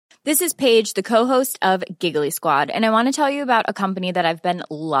This is Paige, the co-host of Giggly Squad, and I want to tell you about a company that I've been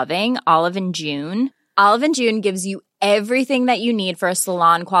loving, Olive & June. Olive & June gives you everything that you need for a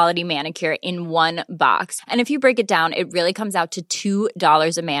salon-quality manicure in one box. And if you break it down, it really comes out to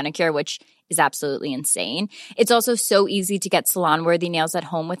 $2 a manicure, which is absolutely insane. It's also so easy to get salon-worthy nails at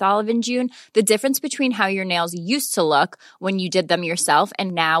home with Olive & June. The difference between how your nails used to look when you did them yourself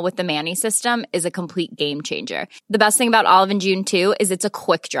and now with the Mani system is a complete game changer. The best thing about Olive & June, too, is it's a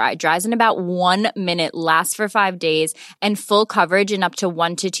quick dry. Dries in about 1 minute, lasts for 5 days, and full coverage in up to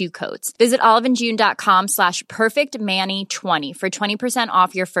 1 to 2 coats. Visit oliveandjune.com/perfectmani20 for 20%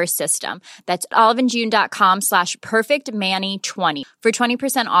 off your first system. That's oliveandjune.com/perfectmani20 for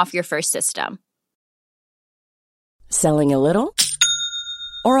 20% off your first system. Selling a little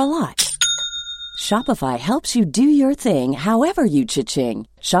or a lot? Shopify helps you do your thing however you cha-ching.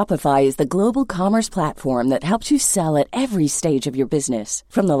 Shopify is the global commerce platform that helps you sell at every stage of your business.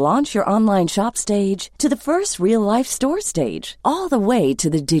 From the launch your online shop stage to the first real-life store stage, all the way to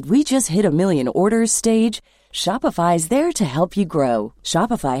the did we just hit a million orders stage. Shopify is there to help you grow.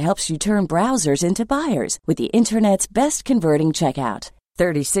 Shopify helps you turn browsers into buyers with the internet's best converting checkout.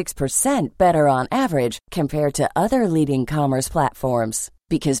 36% better on average compared to other leading commerce platforms.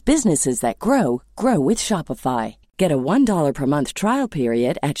 Because businesses that grow, grow with Shopify. Get a $1 per month trial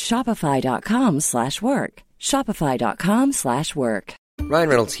period at shopify.com/work. Shopify.com/work. Ryan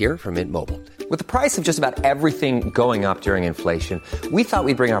Reynolds here from Mint Mobile. With the price of just about everything going up during inflation, we thought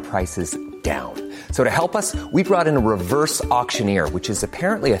we'd bring our prices down. So to help us, we brought in a reverse auctioneer, which is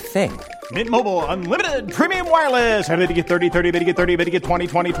apparently a thing. Mint Mobile Unlimited Premium Wireless. How to get 30, 30, bit to get 30, bit to get 20,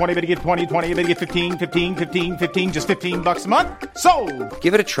 20, 20, bit to get 20, 20, bit to get 15, 15, 15, 15, just $15 a month? Sold!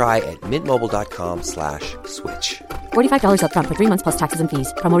 Give it a try at mintmobile.com/switch. $45 up front for 3 months plus taxes and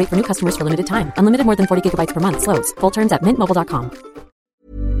fees. Promo rate for new customers for limited time. Unlimited more than 40 gigabytes per month. Slows full terms at mintmobile.com.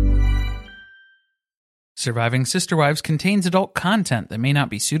 Surviving Sister Wives contains adult content that may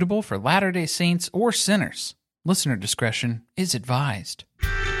not be suitable for Latter-day Saints or sinners. Listener discretion is advised.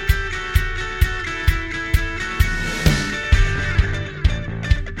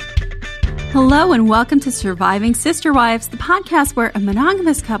 Hello and welcome to Surviving Sister Wives, the podcast where a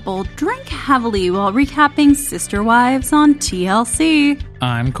monogamous couple drink heavily while recapping Sister Wives on TLC.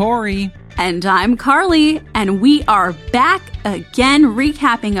 I'm Corey. And I'm Carly, and we are back again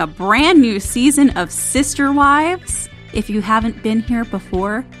recapping a brand new season of Sister Wives. If you haven't been here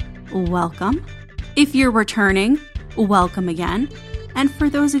before, welcome. If you're returning, welcome again. And for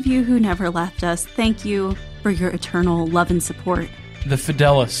those of you who never left us, thank you for your eternal love and support. The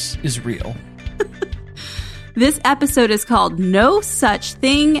Fidelis is real. This episode is called No Such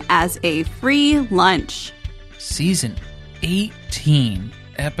Thing as a Free Lunch. Season 18,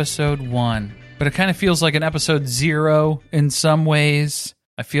 Episode 1. But it kind of feels like an Episode 0 in some ways.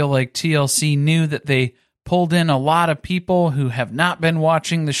 I feel like TLC knew that they pulled in a lot of people who have not been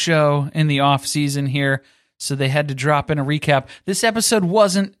watching the show in the off-season here, so they had to drop in a recap. This episode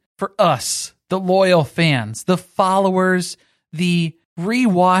wasn't for us, the loyal fans, the followers, the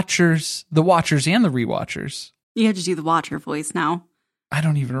rewatchers, the watchers and the rewatchers. You have to do the watcher voice now. I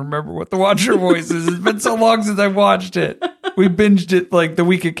don't even remember what the watcher voice is. It's been so long since I watched it. We binged it like the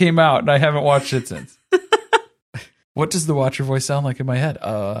week it came out, and I haven't watched it since. What does the watcher voice sound like in my head?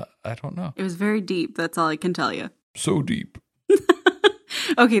 I don't know. It was very deep. That's all I can tell you. So deep.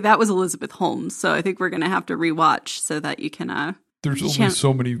 Okay, that was Elizabeth Holmes, so I think we're going to have to rewatch so that you can... There's only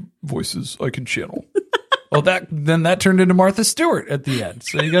so many voices I can channel. Well, that turned into Martha Stewart at the end,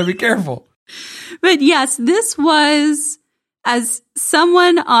 so you got to be careful. But yes, this was, as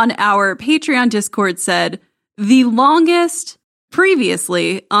someone on our Patreon Discord said, the longest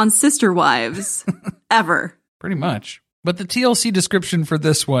previously on Sister Wives ever. Pretty much. But the TLC description for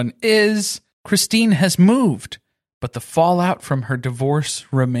this one is Christine has moved, but the fallout from her divorce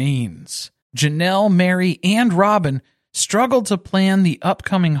remains. Janelle, Mary, and Robin struggle to plan the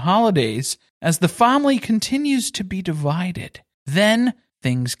upcoming holidays as the family continues to be divided. Then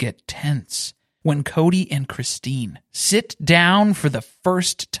things get tense when Cody and Christine sit down for the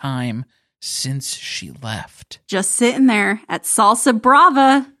first time since she left. Just sitting there at Salsa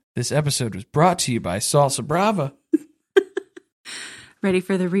Brava. This episode was brought to you by Salsa Brava. Ready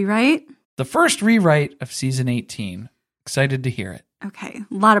for the rewrite? The first rewrite of season 18. Excited to hear it. Okay,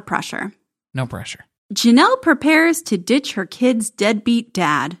 a lot of pressure. No pressure. Janelle prepares to ditch her kid's deadbeat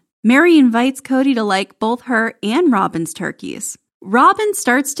dad. Mary invites Cody to like both her and Robin's turkeys. Robin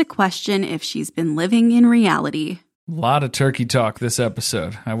starts to question if she's been living in reality. A lot of turkey talk this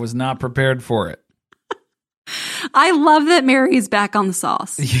episode. I was not prepared for it. I love that Mary is back on the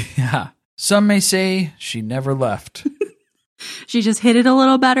sauce. Yeah. Some may say she never left. She just hit it a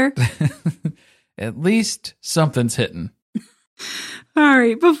little better. At least something's hitting. All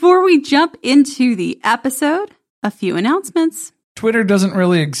right, before we jump into the episode, a few announcements. Twitter doesn't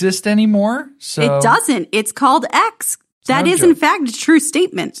really exist anymore, so... It doesn't. It's called X. That is, in fact, a true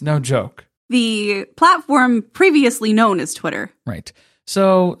statement. It's no joke. The platform previously known as Twitter. Right.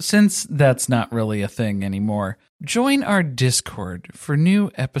 So, since that's not really a thing anymore, join our Discord for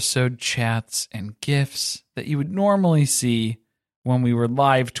new episode chats and GIFs that you would normally see when we were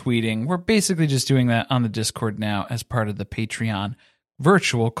live tweeting. We're basically just doing that on the Discord now as part of the Patreon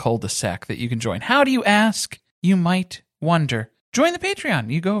virtual cul-de-sac that you can join. How do you ask? You might wonder. Join the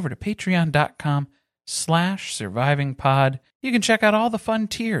Patreon. You go over to patreon.com/survivingpod. You can check out all the fun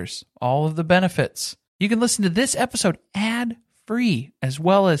tiers, all of the benefits. You can listen to this episode ad-free, as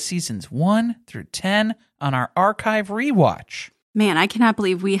well as seasons 1 through 10 on our archive rewatch. Man, I cannot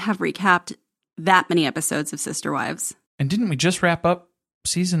believe we have recapped that many episodes of Sister Wives. And didn't we just wrap up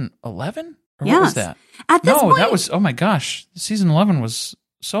season 11? Or yes. What was that? At this point, that was, oh my gosh, season 11 was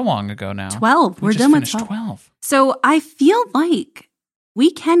so long ago now. 12. We're done with 12. So I feel like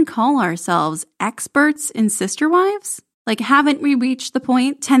we can call ourselves experts in Sister Wives. Like, haven't we reached the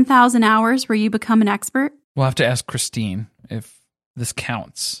point, 10,000 hours, where you become an expert? We'll have to ask Christine if this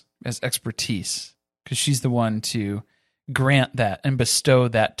counts as expertise, because she's the one to grant that and bestow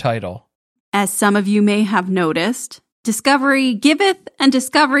that title. As some of you may have noticed, Discovery giveth and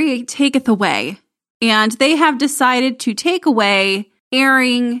Discovery taketh away. And they have decided to take away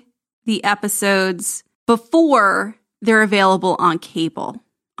airing the episodes before they're available on cable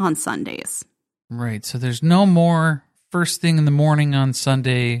on Sundays. Right. So there's no more first thing in the morning on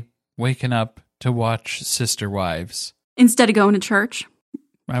Sunday waking up to watch Sister Wives. Instead of going to church.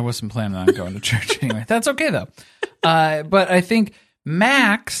 I wasn't planning on going to church anyway. That's okay, though. But I think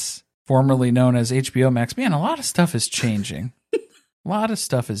Max, formerly known as HBO Max, man, a lot of stuff is changing. A lot of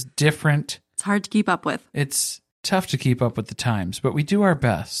stuff is different. It's hard to keep up with. It's tough to keep up with the times, but we do our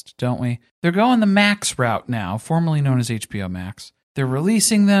best, don't we? They're going the Max route now, formerly known as HBO Max. They're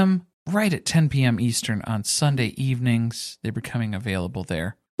releasing them right at 10 p.m. Eastern on Sunday evenings. They're becoming available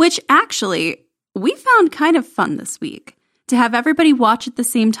there. Which actually, we found kind of fun this week. To have everybody watch at the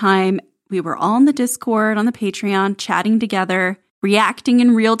same time. We were all in the Discord, on the Patreon, chatting together, reacting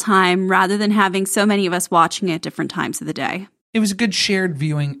in real time, rather than having so many of us watching at different times of the day. It was a good shared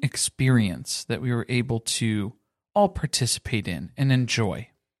viewing experience that we were able to all participate in and enjoy.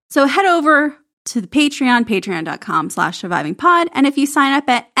 So head over to the Patreon, patreon.com/survivingpod. And if you sign up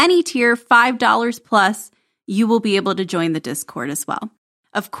at any tier, $5 plus, you will be able to join the Discord as well.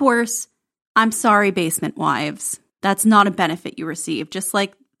 Of course, I'm sorry, Basement Wives. That's not a benefit you receive, just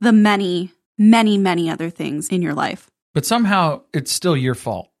like the many, many, many other things in your life. But somehow it's still your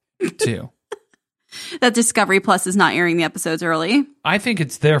fault, too. That Discovery Plus is not airing the episodes early. I think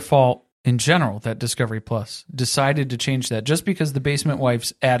it's their fault in general that Discovery Plus decided to change that just because the Basement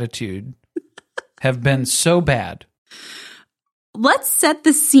Wife's attitude have been so bad. Let's set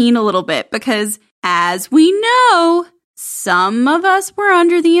the scene a little bit because, as we know, some of us were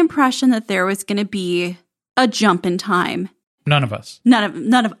under the impression that there was going to be a jump in time. None of us. None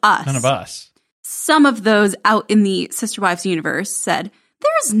of us. None of us. Some of those out in the Sister Wives universe said,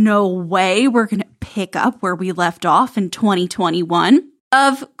 there's no way we're going to pick up where we left off in 2021.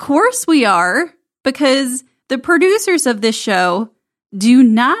 Of course we are, because the producers of this show do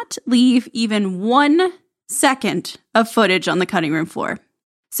not leave even 1 second of footage on the cutting room floor.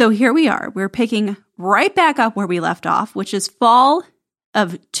 So here we are. We're picking right back up where we left off, which is fall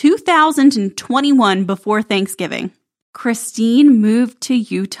of 2021 before Thanksgiving. Christine moved to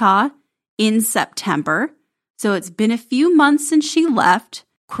Utah in September, so it's been a few months since she left.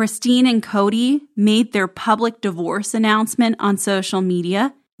 Christine and Cody made their public divorce announcement on social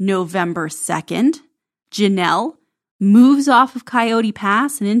media November 2nd. Janelle moves off of Coyote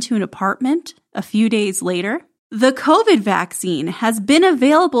Pass and into an apartment a few days later. The COVID vaccine has been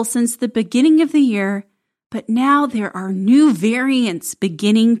available since the beginning of the year, but now there are new variants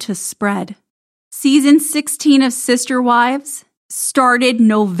beginning to spread. Season 16 of Sister Wives started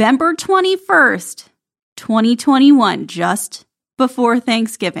November 21st, 2021, just before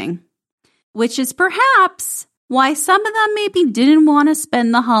Thanksgiving, which is perhaps why some of them maybe didn't want to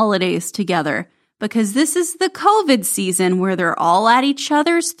spend the holidays together, because this is the COVID season where they're all at each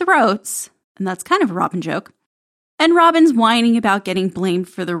other's throats, and that's kind of a Robin joke, and Robin's whining about getting blamed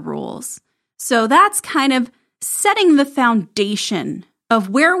for the rules. So that's kind of setting the foundation of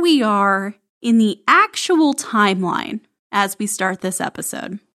where we are in the actual timeline as we start this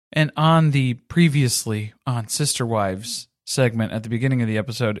episode. And on the previously on Sister Wives segment at the beginning of the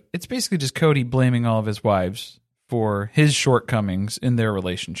episode, it's basically just Cody blaming all of his wives for his shortcomings in their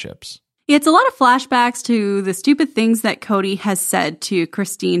relationships. It's a lot of flashbacks to the stupid things that Cody has said to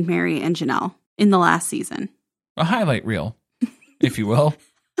Christine, Mary, and Janelle in the last season. A highlight reel, if you will.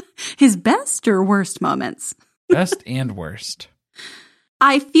 His best or worst moments? Best and worst.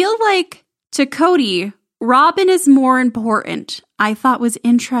 I feel like to Cody, Robin is more important. I thought was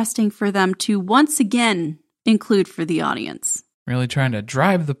interesting for them to once again include for the audience. Really trying to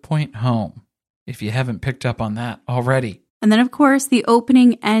drive the point home, if you haven't picked up on that already. And then, of course, the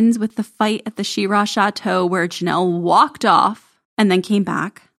opening ends with the fight at the She-Ra Chateau where Janelle walked off and then came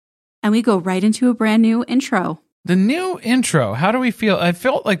back. And we go right into a brand new intro. The new intro, how do we feel? I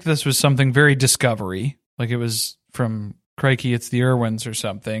felt like this was something very Discovery. Like it was from Crikey, It's the Irwins or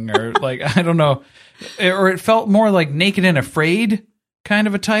something. Or like, I don't know. Or it felt more like Naked and Afraid kind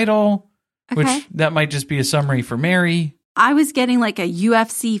of a title. Okay. Which that might just be a summary for Mary. I was getting like a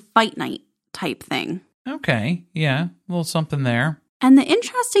UFC fight night type thing. Okay, yeah, a little something there. And the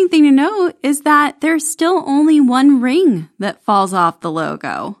interesting thing to note is that there's still only one ring that falls off the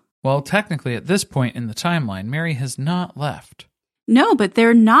logo. Well, technically, at this point in the timeline, Mary has not left. No, but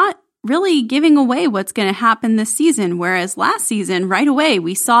they're not really giving away what's going to happen this season, whereas last season, right away,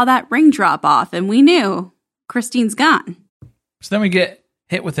 we saw that ring drop off and we knew Christine's gone. So then we get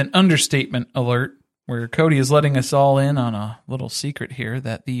hit with an understatement alert, where Cody is letting us all in on a little secret here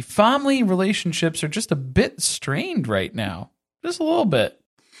that the family relationships are just a bit strained right now. Just a little bit.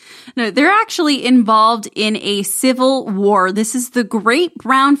 No, they're actually involved in a civil war. This is the Great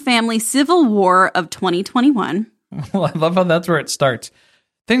Brown Family Civil War of 2021. Well, I love how that's where it starts.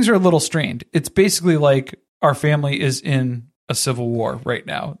 Things are a little strained. It's basically like our family is in a civil war right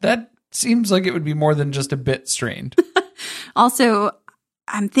now. That seems like it would be more than just a bit strained. Also,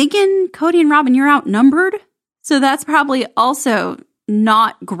 I'm thinking, Cody and Robin, you're outnumbered. So that's probably also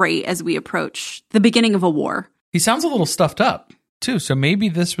not great as we approach the beginning of a war. He sounds a little stuffed up, too. So maybe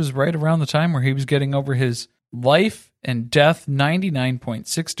this was right around the time where he was getting over his life and death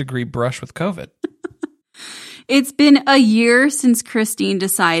 99.6 degree brush with COVID. It's been a year since Christine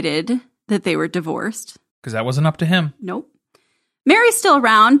decided that they were divorced. Because that wasn't up to him. Nope. Mary's still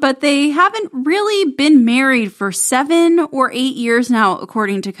around, but they haven't really been married for 7 or 8 years now,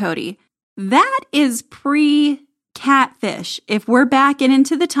 according to Cody. That is pre-catfish. If we're backing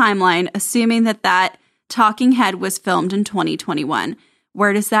into the timeline, assuming that talking head was filmed in 2021,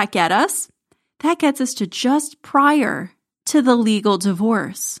 where does that get us? That gets us to just prior to the legal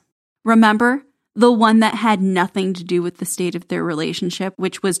divorce. Remember, the one that had nothing to do with the state of their relationship,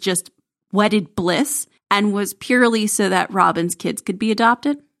 which was just wedded bliss, and was purely so that Robin's kids could be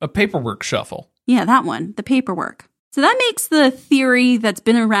adopted? A paperwork shuffle. Yeah, that one, the paperwork. So that makes the theory that's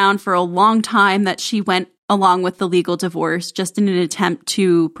been around for a long time that she went along with the legal divorce just in an attempt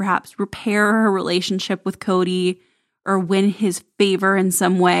to perhaps repair her relationship with Cody or win his favor in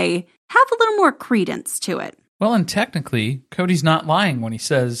some way, have a little more credence to it. Well, and technically, Cody's not lying when he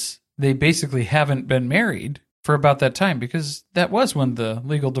says they basically haven't been married for about that time, because that was when the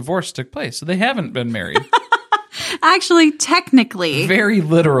legal divorce took place. So they haven't been married. Actually, technically. Very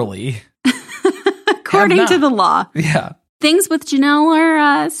literally. According to the law. Yeah. Things with Janelle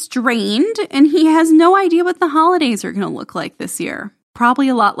are strained, and he has no idea what the holidays are going to look like this year. Probably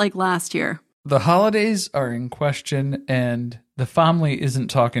a lot like last year. The holidays are in question, and the family isn't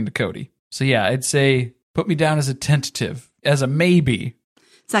talking to Cody. So yeah, I'd say put me down as a tentative, as a maybe.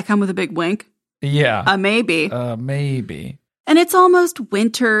 Does that come with a big wink? Yeah. A maybe. Maybe. And it's almost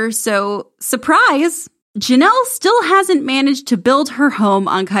winter, so surprise, Janelle still hasn't managed to build her home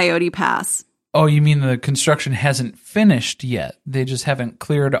on Coyote Pass. Oh, you mean the construction hasn't finished yet? They just haven't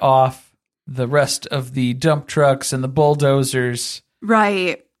cleared off the rest of the dump trucks and the bulldozers.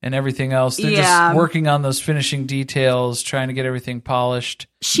 Right. And everything else. They're just working on those finishing details, trying to get everything polished.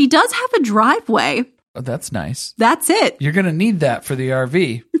 She does have a driveway. Oh, that's nice. That's it. You're going to need that for the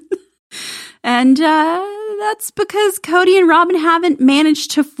RV. And that's because Cody and Robin haven't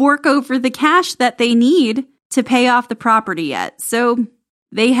managed to fork over the cash that they need to pay off the property yet. So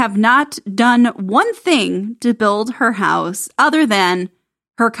they have not done one thing to build her house other than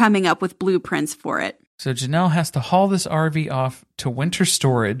her coming up with blueprints for it. So Janelle has to haul this RV off to winter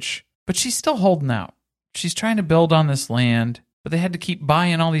storage, but she's still holding out. She's trying to build on this land, but they had to keep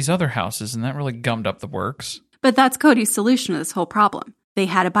buying all these other houses, and that really gummed up the works. But that's Cody's solution to this whole problem. They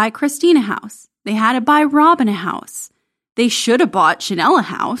had to buy Christine a house. They had to buy Robin a house. They should have bought Janelle a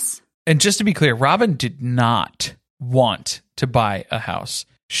house. And just to be clear, Robin did not want to buy a house.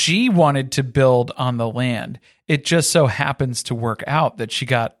 She wanted to build on the land. It just so happens to work out that she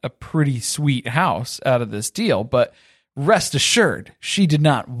got a pretty sweet house out of this deal. But rest assured, she did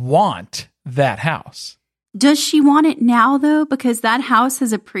not want that house. Does she want it now, though? Because that house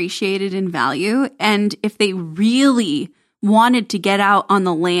has appreciated in value. And if they really wanted to get out on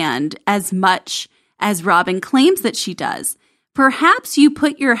the land as much as Robin claims that she does, perhaps you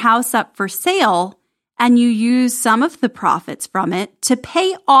put your house up for sale and you use some of the profits from it to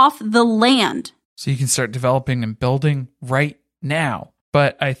pay off the land. So you can start developing and building right now.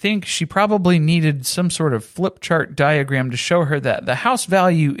 But I think she probably needed some sort of flip chart diagram to show her that the house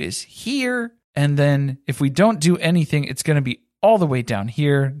value is here. And then if we don't do anything, it's going to be all the way down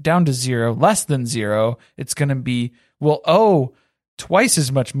here, down to zero, less than zero. It's going to be, we'll owe twice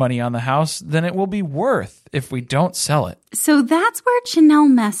as much money on the house than it will be worth if we don't sell it. So that's where Janelle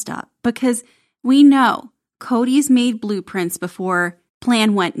messed up, because we know Cody's made blueprints before,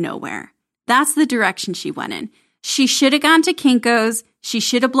 plan went nowhere. That's the direction she went in. She should have gone to Kinko's. She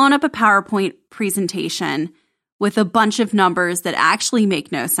should have blown up a PowerPoint presentation with a bunch of numbers that actually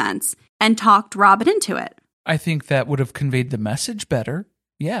make no sense and talked Robin into it. I think that would have conveyed the message better.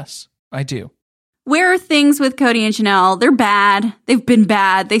 Yes, I do. Where are things with Cody and Janelle? They're bad. They've been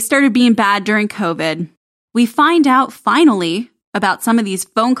bad. They started being bad during COVID. We find out finally about some of these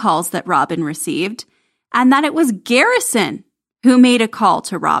phone calls that Robin received, and that it was Garrison who made a call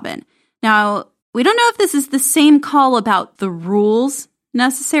to Robin. Now, we don't know if this is the same call about the rules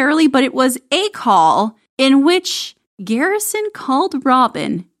necessarily, but it was a call in which Garrison called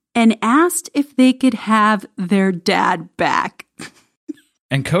Robin and asked if they could have their dad back.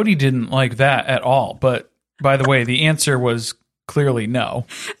 And Cody didn't like that at all. But by the way, the answer was clearly no.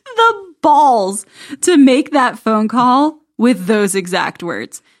 The balls to make that phone call with those exact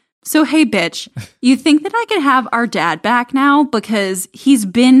words. So, hey, bitch, you think that I could have our dad back now because he's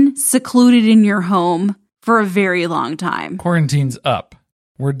been secluded in your home for a very long time? Quarantine's up.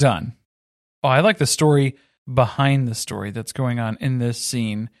 We're done. Oh, I like the story behind the story that's going on in this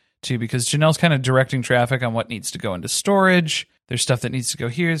scene, too, because Janelle's kind of directing traffic on what needs to go into storage. There's stuff that needs to go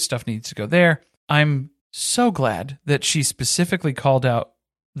here, stuff needs to go there. I'm so glad that she specifically called out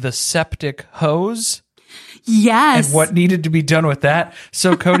the septic hose. Yes. And what needed to be done with that,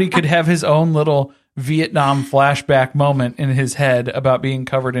 so Cody could have his own little Vietnam flashback moment in his head about being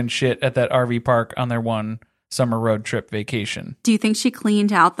covered in shit at that RV park on their one summer road trip vacation. Do you think she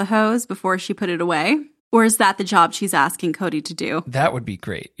cleaned out the hose before she put it away? Or is that the job she's asking Cody to do? That would be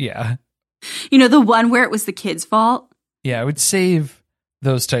great, yeah. You know, the one where it was the kid's fault? Yeah, I would save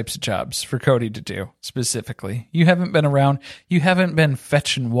those types of jobs for Cody to do, specifically. You haven't been around. You haven't been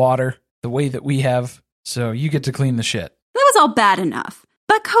fetching water the way that we have, so you get to clean the shit. That was all bad enough.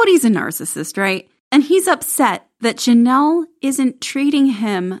 But Cody's a narcissist, right? And he's upset that Janelle isn't treating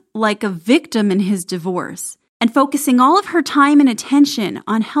him like a victim in his divorce and focusing all of her time and attention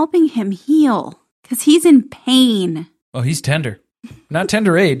on helping him heal because he's in pain. Well, he's tender. Not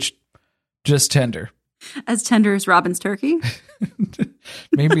tender-aged, just tender. As tender as Robin's turkey?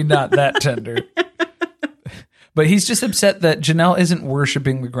 Maybe not that tender. But he's just upset that Janelle isn't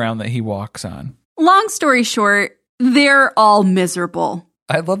worshiping the ground that he walks on. Long story short, they're all miserable.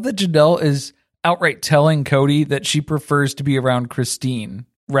 I love that Janelle is outright telling Cody that she prefers to be around Christine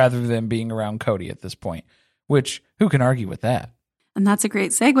rather than being around Cody at this point, which who can argue with that? And that's a great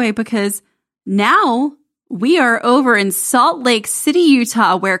segue because now we are over in Salt Lake City,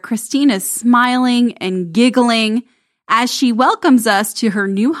 Utah, where Christine is smiling and giggling as she welcomes us to her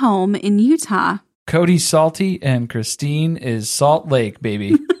new home in Utah. Cody's salty and Christine is Salt Lake,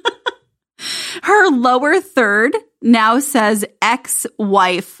 baby. Her lower third now says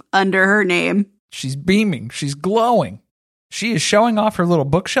ex-wife under her name. She's beaming. She's glowing. She is showing off her little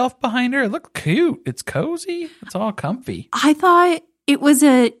bookshelf behind her. It looks cute. It's cozy. It's all comfy. I thought it was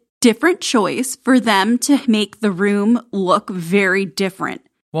a different choice for them to make the room look very different.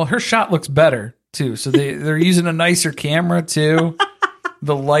 Well, her shot looks better, too. So they're using a nicer camera, too.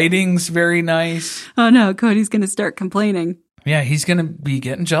 The lighting's very nice. Oh, no. Cody's going to start complaining. Yeah, he's going to be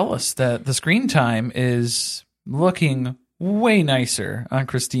getting jealous that the screen time is looking way nicer on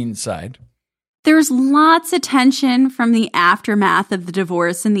Christine's side. There's lots of tension from the aftermath of the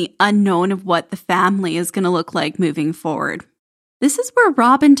divorce and the unknown of what the family is going to look like moving forward. This is where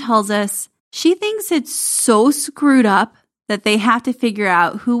Robin tells us she thinks it's so screwed up that they have to figure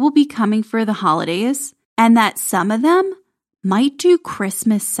out who will be coming for the holidays and that some of them might do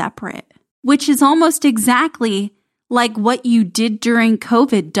Christmas separate, which is almost exactly like what you did during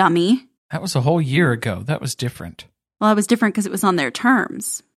COVID, dummy. That was a whole year ago. That was different. Well, it was different because it was on their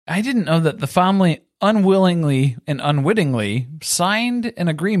terms. I didn't know that the family unwillingly and unwittingly signed an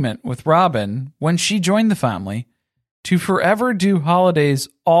agreement with Robin when she joined the family to forever do holidays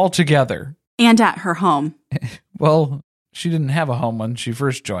all together. And at her home. Well, She didn't have a home when she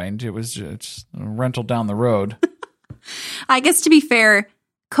first joined. It was just a rental down the road. I guess to be fair,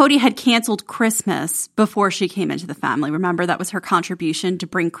 Cody had canceled Christmas before she came into the family. Remember, that was her contribution to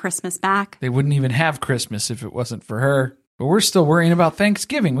bring Christmas back? They wouldn't even have Christmas if it wasn't for her. But we're still worrying about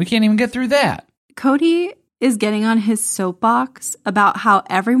Thanksgiving. We can't even get through that. Cody is getting on his soapbox about how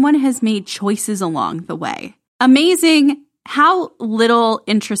everyone has made choices along the way. Amazing how little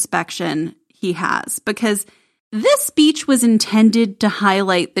introspection he has, because this speech was intended to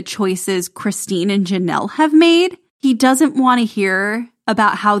highlight the choices Christine and Janelle have made. He doesn't want to hear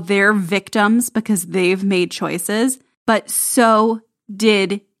about how they're victims because they've made choices, but so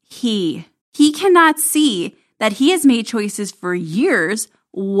did he. He cannot see that he has made choices for years,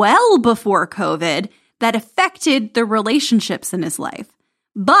 well before COVID, that affected the relationships in his life.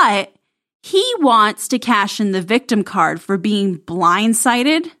 But he wants to cash in the victim card for being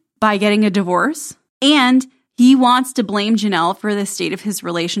blindsided by getting a divorce, and he wants to blame Janelle for the state of his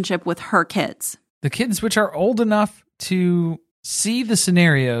relationship with her kids. The kids, which are old enough to see the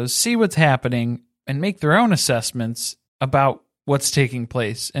scenarios, see what's happening, and make their own assessments about what's taking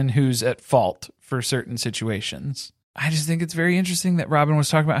place and who's at fault for certain situations. I just think it's very interesting that Robin was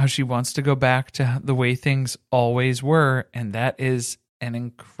talking about how she wants to go back to the way things always were, and that is an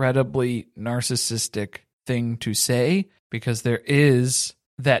incredibly narcissistic thing to say, because there is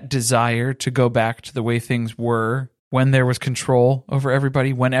that desire to go back to the way things were when there was control over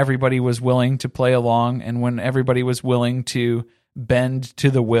everybody, when everybody was willing to play along, and when everybody was willing to bend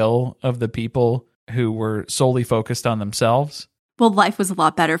to the will of the people who were solely focused on themselves. Well, life was a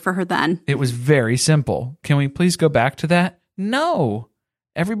lot better for her then. It was very simple. Can we please go back to that? No.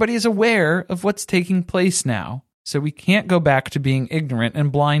 Everybody is aware of what's taking place now, so we can't go back to being ignorant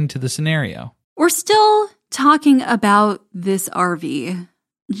and blind to the scenario. We're still talking about this RV.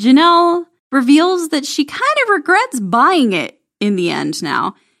 Janelle reveals that she kind of regrets buying it in the end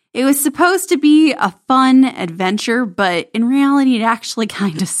now. It was supposed to be a fun adventure, but in reality, it actually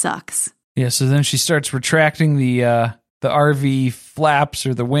kind of sucks. Yeah, so then she starts retracting the RV flaps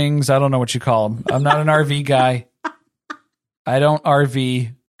or the wings. I don't know what you call them. I'm not an RV guy. I don't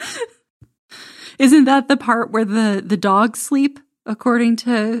RV. Isn't that the part where the dogs sleep, according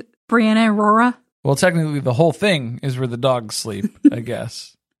to Brianna Aurora? Well, technically, the whole thing is where the dogs sleep, I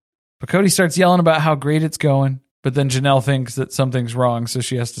guess. But Cody starts yelling about how great it's going, but then Janelle thinks that something's wrong, so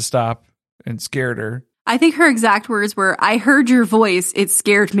she has to stop and scared her. I think her exact words were, "I heard your voice, it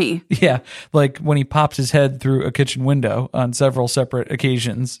scared me." Yeah, like when he pops his head through a kitchen window on several separate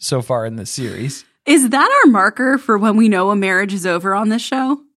occasions so far in this series. Is that our marker for when we know a marriage is over on this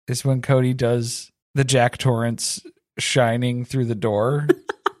show? It's when Cody does the Jack Torrance shining through the door.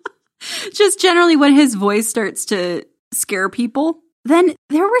 Just generally when his voice starts to scare people. Then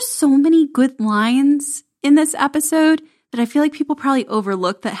there were so many good lines in this episode that I feel like people probably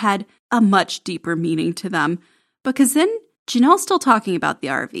overlooked that had a much deeper meaning to them. Because then Janelle's still talking about the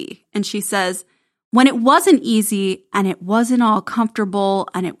RV, and she says, when it wasn't easy and it wasn't all comfortable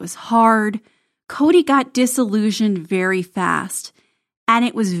and it was hard, Cody got disillusioned very fast. And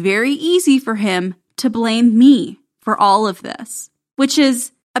it was very easy for him to blame me for all of this, which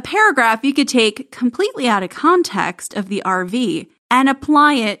is a paragraph you could take completely out of context of the RV and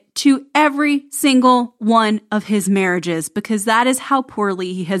apply it to every single one of his marriages, because that is how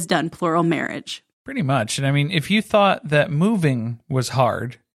poorly he has done plural marriage. Pretty much. And I mean, if you thought that moving was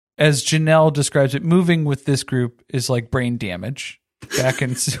hard, as Janelle describes it, moving with this group is like brain damage. Back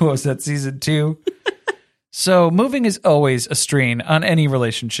in, what was that, season 2? So moving is always a strain on any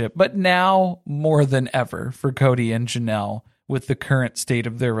relationship, but now more than ever for Cody and Janelle with the current state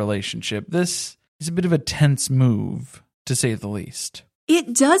of their relationship. This is a bit of a tense move, to say the least.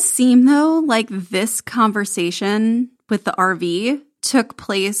 It does seem, though, like this conversation with the RV took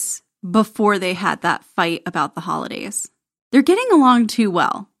place before they had that fight about the holidays. They're getting along too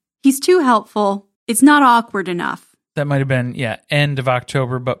well. He's too helpful. It's not awkward enough. That might have been, end of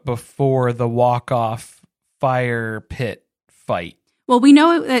October, but before the walk-off fire pit fight. Well, we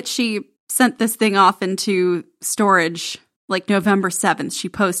know that she sent this thing off into storage like November 7th. She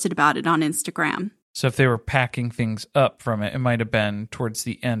posted about it on Instagram. So if they were packing things up from it, it might have been towards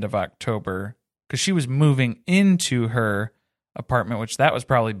the end of October, because she was moving into her apartment, which that was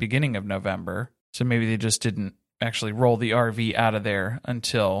probably beginning of November. So maybe they just didn't actually roll the RV out of there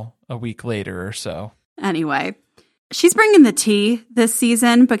until a week later or so. Anyway, she's bringing the tea this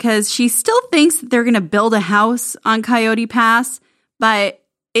season because she still thinks that they're going to build a house on Coyote Pass, but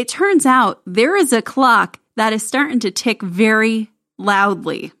it turns out there is a clock that is starting to tick very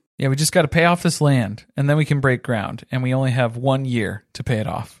loudly. Yeah, we just got to pay off this land, and then we can break ground, and we only have 1 year to pay it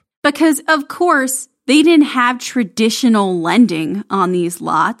off. Because, of course, They didn't have traditional lending on these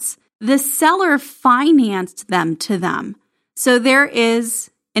lots. The seller financed them to them. So there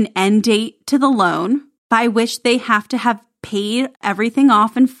is an end date to the loan by which they have to have paid everything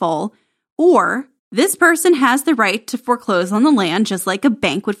off in full, or this person has the right to foreclose on the land just like a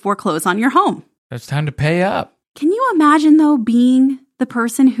bank would foreclose on your home. It's time to pay up. Can you imagine, though, being the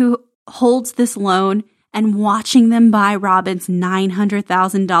person who holds this loan and watching them buy Robin's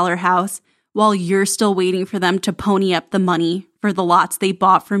 $900,000 house while you're still waiting for them to pony up the money for the lots they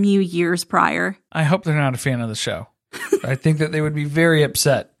bought from you years prior? I hope they're not a fan of the show. I think that they would be very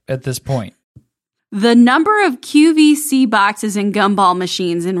upset at this point. The number of QVC boxes and gumball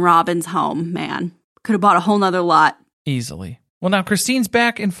machines in Robin's home, man. Could have bought a whole nother lot. Easily. Well, now Christine's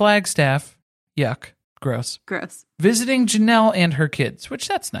back in Flagstaff. Yuck. Gross. Gross. Visiting Janelle and her kids, which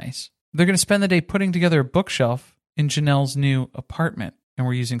that's nice. They're going to spend the day putting together a bookshelf in Janelle's new apartment. And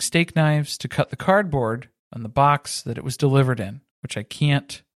we're using steak knives to cut the cardboard on the box that it was delivered in, which I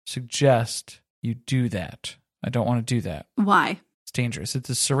can't suggest you do that. I don't want to do that. Why? It's dangerous. It's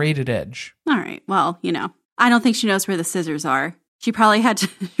a serrated edge. All right. Well, I don't think she knows where the scissors are. She probably had to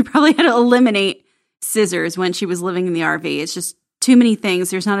eliminate scissors when she was living in the RV. It's just too many things.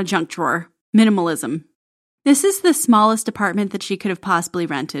 There's not a junk drawer. Minimalism. This is the smallest apartment that she could have possibly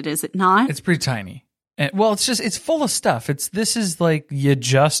rented, is it not? It's pretty tiny. Well, it's full of stuff. This is like you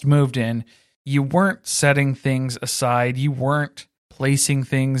just moved in. You weren't setting things aside. You weren't placing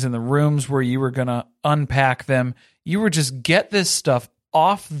things in the rooms where you were going to unpack them. You were just get this stuff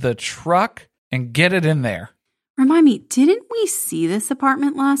off the truck and get it in there. Remind me, didn't we see this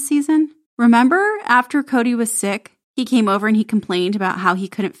apartment last season? Remember after Cody was sick, he came over and he complained about how he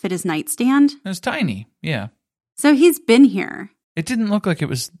couldn't fit his nightstand? It was tiny, yeah. So he's been here. It didn't look like it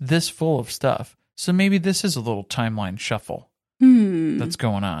was this full of stuff. So maybe this is a little timeline shuffle that's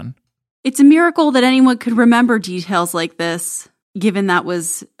going on. It's a miracle that anyone could remember details like this, given that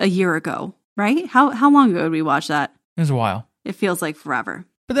was a year ago, right? How long ago did we watch that? It was a while. It feels like forever.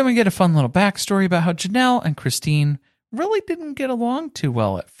 But then we get a fun little backstory about how Janelle and Christine really didn't get along too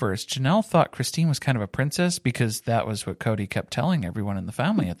well at first. Janelle thought Christine was kind of a princess because that was what Cody kept telling everyone in the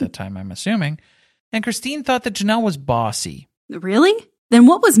family at that time, I'm assuming. And Christine thought that Janelle was bossy. Really? Then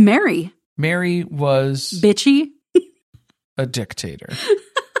what was Mary? Mary was... bitchy? a dictator.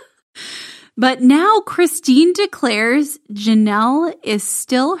 But now Christine declares Janelle is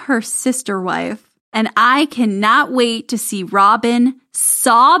still her sister wife. And I cannot wait to see Robin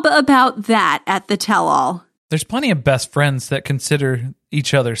sob about that at the tell-all. There's plenty of best friends that consider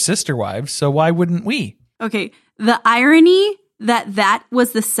each other sister wives, so why wouldn't we? Okay, the irony that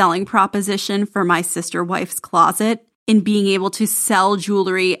was the selling proposition for my sister wife's closet in being able to sell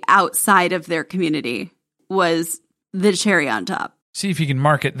jewelry outside of their community was the cherry on top. See if you can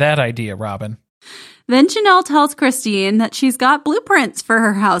market that idea, Robin. Then Janelle tells Christine that she's got blueprints for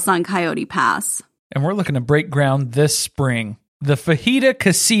her house on Coyote Pass. And we're looking to break ground this spring. The Fajita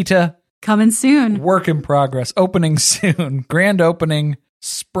Casita. Coming soon. Work in progress. Opening soon. Grand opening,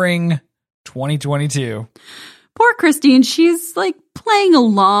 spring 2022. Poor Christine. She's like playing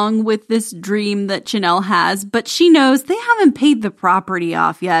along with this dream that Janelle has, but she knows they haven't paid the property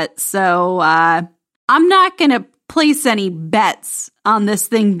off yet. So I'm not going to place any bets on this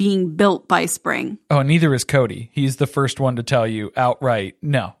thing being built by spring. Oh, neither is Cody. He's the first one to tell you outright,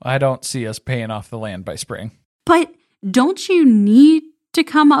 no, I don't see us paying off the land by spring. But don't you need to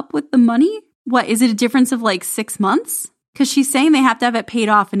come up with the money? What, is it a difference of like 6 months? Because she's saying they have to have it paid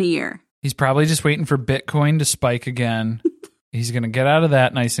off in a year. He's probably just waiting for Bitcoin to spike again. He's going to get out of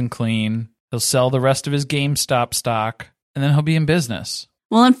that nice and clean. He'll sell the rest of his GameStop stock, and then he'll be in business.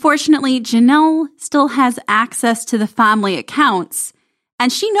 Well, unfortunately, Janelle still has access to the family accounts, and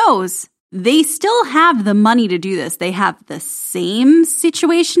she knows they still have the money to do this. They have the same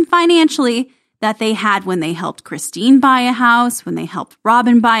situation financially that they had when they helped Christine buy a house, when they helped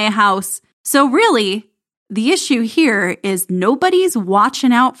Robin buy a house. So really, the issue here is nobody's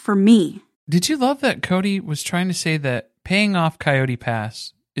watching out for me. Did you love that Cody was trying to say that paying off Coyote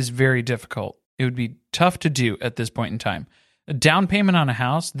Pass is very difficult? It would be tough to do at this point in time. A down payment on a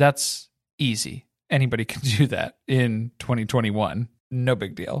house, that's easy. Anybody can do that in 2021. No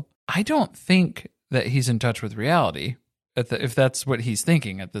big deal. I don't think that he's in touch with reality, if that's what he's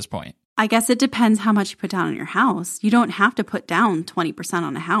thinking at this point. I guess it depends how much you put down on your house. You don't have to put down 20%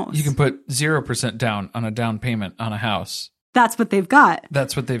 on a house. You can put 0% down on a down payment on a house. That's what they've got.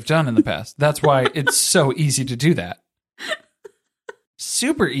 That's what they've done in the past. That's why it's so easy to do that.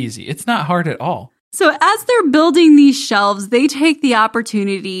 Super easy. It's not hard at all. So as they're building these shelves, they take the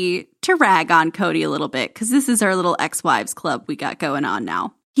opportunity to rag on Cody a little bit because this is our little ex-wives club we got going on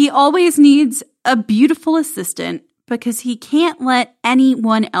now. He always needs a beautiful assistant because he can't let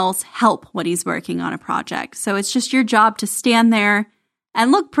anyone else help when he's working on a project. So it's just your job to stand there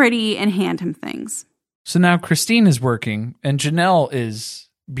and look pretty and hand him things. So now Christine is working and Janelle is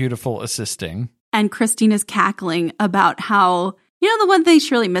beautiful assisting. And Christine is cackling about how, the one thing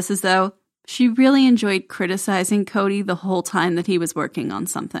she really misses though, she really enjoyed criticizing Cody the whole time that he was working on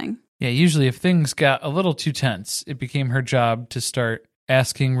something. Yeah, usually if things got a little too tense, it became her job to start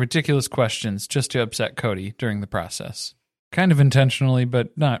asking ridiculous questions just to upset Cody during the process. Kind of intentionally,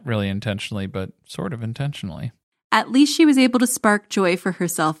 but not really intentionally, but sort of intentionally. At least she was able to spark joy for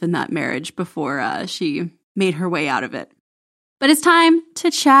herself in that marriage before she made her way out of it. But it's time to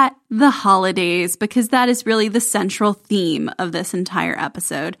chat the holidays because that is really the central theme of this entire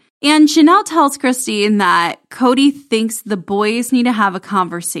episode. And Janelle tells Christine that Cody thinks the boys need to have a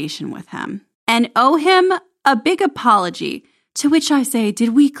conversation with him and owe him a big apology. To which I say, did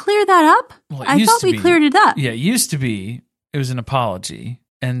we clear that up? Well, I thought we cleared it up. Yeah, it used to be. It was an apology.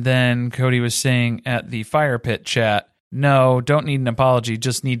 And then Cody was saying at the fire pit chat, no, don't need an apology,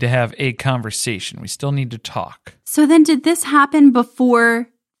 just need to have a conversation. We still need to talk. So then did this happen before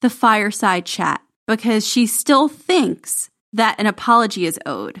the fireside chat? Because she still thinks that an apology is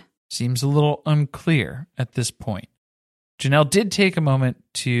owed. Seems a little unclear at this point. Janelle did take a moment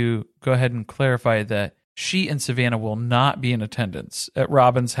to go ahead and clarify that she and Savannah will not be in attendance at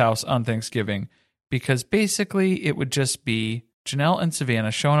Robin's house on Thanksgiving because basically it would just be Janelle and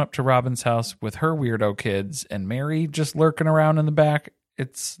Savannah showing up to Robin's house with her weirdo kids and Mary just lurking around in the back.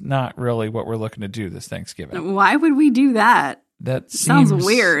 It's not really what we're looking to do this Thanksgiving. Why would we do that? That sounds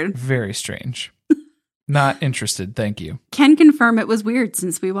weird. Very strange. Not interested, thank you. Can confirm it was weird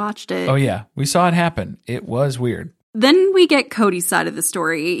since we watched it. Oh yeah, we saw it happen. It was weird. Then we get Cody's side of the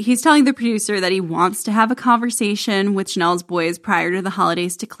story. He's telling the producer that he wants to have a conversation with Janelle's boys prior to the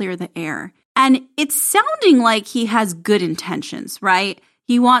holidays to clear the air. And it's sounding like he has good intentions, right?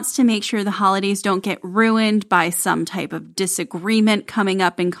 He wants to make sure the holidays don't get ruined by some type of disagreement coming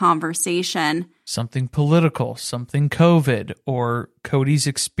up in conversation. Something political, something COVID, or Cody's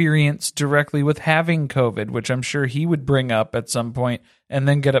experience directly with having COVID, which I'm sure he would bring up at some point and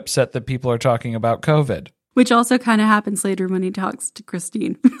then get upset that people are talking about COVID. Which also kind of happens later when he talks to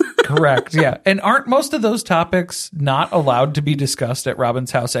Christine. Correct, yeah. And aren't most of those topics not allowed to be discussed at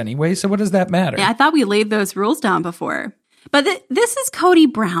Robin's house anyway? So what does that matter? Yeah, I thought we laid those rules down before. But this is Cody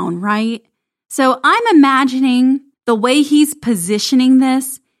Brown, right? So I'm imagining the way he's positioning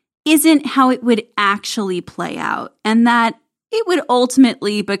this isn't how it would actually play out, and that it would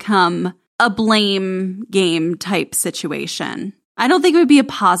ultimately become a blame game type situation. I don't think it would be a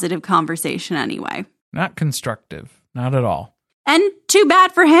positive conversation anyway. Not constructive. Not at all. And too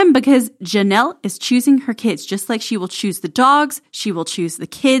bad for him because Janelle is choosing her kids just like she will choose the dogs. She will choose the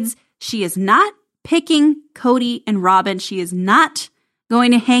kids. She is not picking Cody and Robin. She is not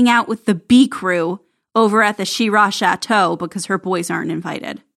going to hang out with the B crew over at the She-Ra Chateau because her boys aren't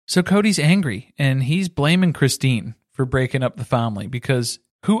invited. So Cody's angry and he's blaming Christine for breaking up the family because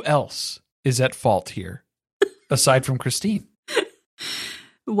who else is at fault here aside from Christine?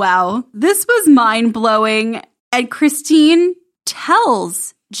 Wow, this was mind-blowing. And Christine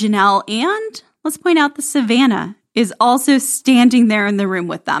tells Janelle and, let's point out that Savannah is also standing there in the room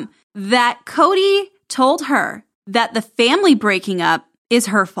with them, that Cody told her that the family breaking up is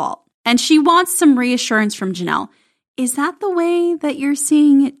her fault. And she wants some reassurance from Janelle. Is that the way that you're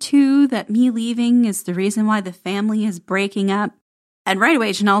seeing it too, that me leaving is the reason why the family is breaking up? And right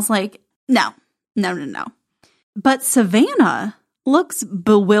away, Janelle's like, no. But Savannah looks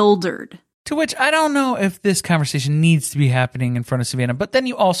bewildered. To which I don't know if this conversation needs to be happening in front of Savannah, but then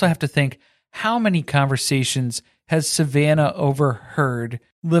you also have to think, how many conversations has Savannah overheard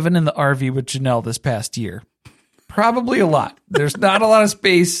living in the RV with Janelle this past year? Probably a lot. There's not a lot of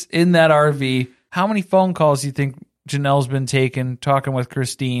space in that RV. How many phone calls do you think Janelle's been taking, talking with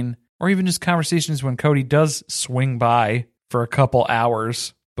Christine, or even just conversations when Cody does swing by for a couple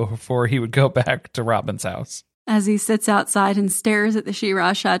hours before he would go back to Robin's house? As he sits outside and stares at the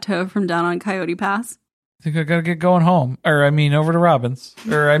She-Ra Chateau from down on Coyote Pass. I think I gotta get going home. Over to Robin's.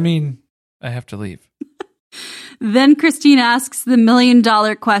 I have to leave. Then Christine asks the $1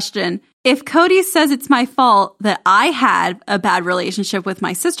 million question. If Cody says it's my fault that I had a bad relationship with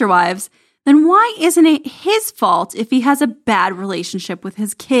my sister wives, then why isn't it his fault if he has a bad relationship with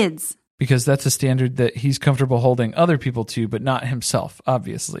his kids? Because that's a standard that he's comfortable holding other people to, but not himself,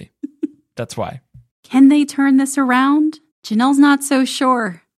 obviously. That's why. Can they turn this around? Janelle's not so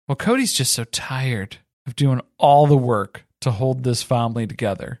sure. Well, Cody's just so tired of doing all the work to hold this family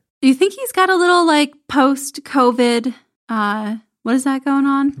together. Do you think he's got a little post-COVID, what is that going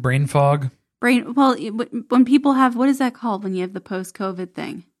on? Brain fog. Well, when people have, what is that called when you have the post-COVID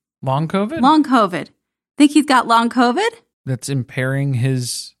thing? Long COVID? Long COVID. Think he's got long COVID? That's impairing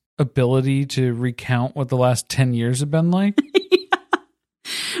his ability to recount what the last 10 years have been like?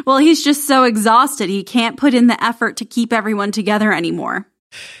 Well, he's just so exhausted. He can't put in the effort to keep everyone together anymore.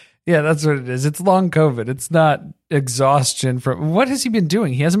 Yeah, that's what it is. It's long COVID. It's not exhaustion from... What has he been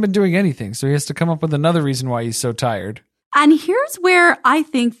doing? He hasn't been doing anything, so he has to come up with another reason why he's so tired. And here's where I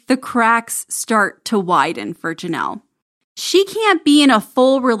think the cracks start to widen for Janelle. She can't be in a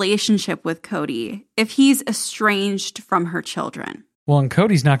full relationship with Cody if he's estranged from her children. Well, and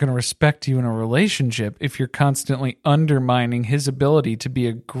Cody's not going to respect you in a relationship if you're constantly undermining his ability to be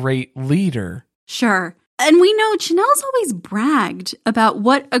a great leader. Sure. And we know Janelle's always bragged about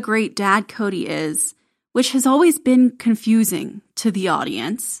what a great dad Cody is, which has always been confusing to the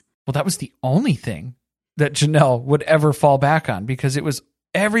audience. Well, that was the only thing that Janelle would ever fall back on, because it was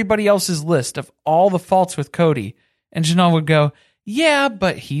everybody else's list of all the faults with Cody. And Janelle would go, yeah,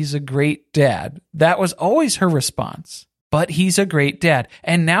 but he's a great dad. That was always her response. But he's a great dad.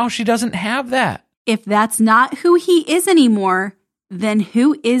 And now she doesn't have that. If that's not who he is anymore, then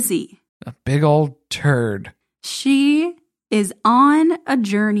who is he? A big old turd. She is on a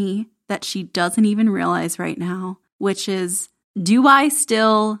journey that she doesn't even realize right now, which is, do I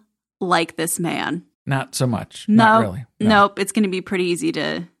still like this man? Not so much. No, Not really. No. Nope. It's going to be pretty easy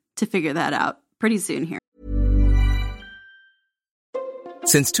to figure that out pretty soon here.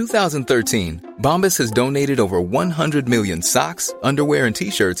 Since 2013, Bombas has donated over 100 million socks, underwear, and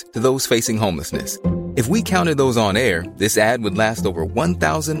T-shirts to those facing homelessness. If we counted those on air, this ad would last over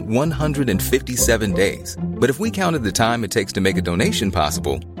 1,157 days. But if we counted the time it takes to make a donation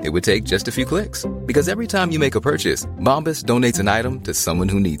possible, it would take just a few clicks. Because every time you make a purchase, Bombas donates an item to someone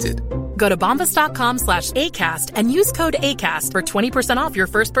who needs it. Go to bombas.com/ACAST and use code ACAST for 20% off your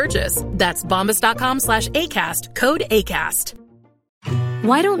first purchase. That's bombas.com/ACAST, code ACAST.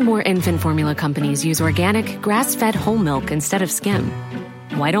 Why don't more infant formula companies use organic, grass-fed whole milk instead of skim?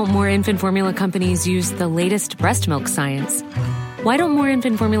 Why don't more infant formula companies use the latest breast milk science? Why don't more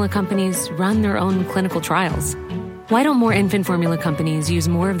infant formula companies run their own clinical trials? Why don't more infant formula companies use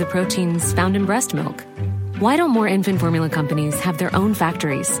more of the proteins found in breast milk? Why don't more infant formula companies have their own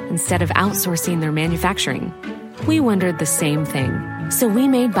factories instead of outsourcing their manufacturing? We wondered the same thing. So we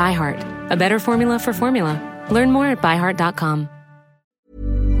made ByHeart, a better formula for formula. Learn more at byheart.com.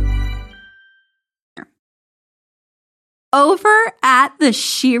 Over at the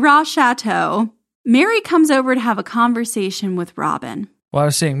She-Ra Chateau, Mary comes over to have a conversation with Robin. Well, I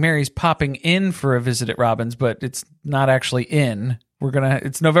was saying Mary's popping in for a visit at Robin's, but it's not actually in.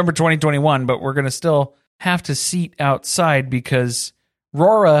 It's November 2021, but we're gonna still have to seat outside because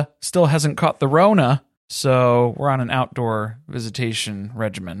Rora still hasn't caught the Rona, so we're on an outdoor visitation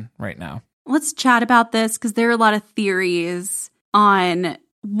regimen right now. Let's chat about this because there are a lot of theories on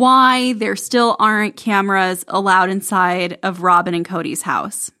why there still aren't cameras allowed inside of Robin and Cody's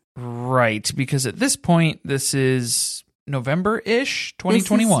house. Right, because at this point, this is November-ish,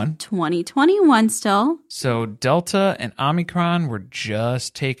 2021. 2021 still. So Delta and Omicron were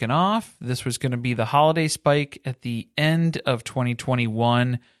just taken off. This was going to be the holiday spike at the end of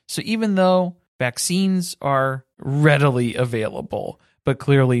 2021. So even though vaccines are readily available, but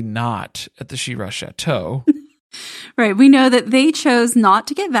clearly not at the She-Ra Chateau. Right. We know that they chose not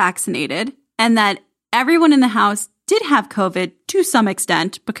to get vaccinated and that everyone in the house did have COVID to some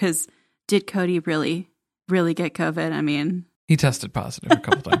extent, because did Cody really get COVID? I mean, he tested positive a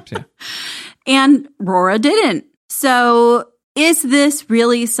couple times, yeah. And Rora didn't. So is this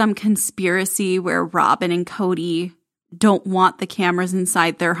really some conspiracy where Robin and Cody don't want the cameras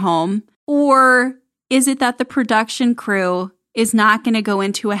inside their home? Or is it that the production crew is not going to go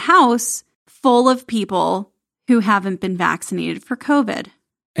into a house full of people who haven't been vaccinated for COVID?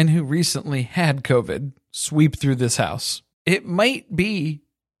 And who recently had COVID sweep through this house? It might be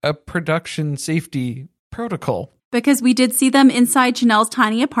a production safety protocol. Because we did see them inside Janelle's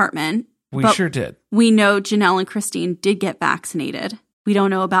tiny apartment. We sure did. We know Janelle and Christine did get vaccinated. We don't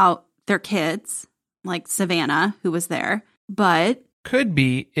know about their kids, like Savannah, who was there. But could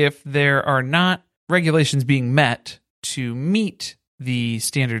be if there are not regulations being met to meet the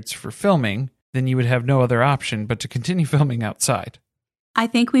standards for filming, then you would have no other option but to continue filming outside. I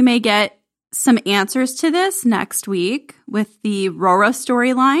think we may get some answers to this next week with the Rora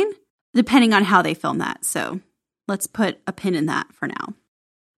storyline, depending on how they film that. So let's put a pin in that for now.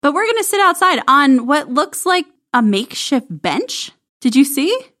 But we're going to sit outside on what looks like a makeshift bench. Did you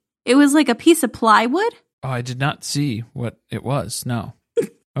see? It was like a piece of plywood. Oh, I did not see what it was. No.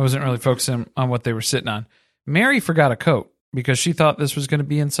 I wasn't really focusing on what they were sitting on. Mary forgot a coat. because she thought this was going to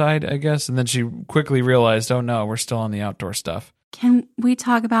be inside, I guess. And then she quickly realized, oh no, we're still on the outdoor stuff. Can we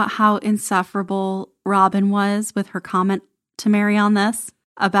talk about how insufferable Robin was with her comment to Mary on this?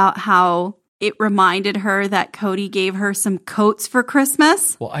 About how it reminded her that Cody gave her some coats for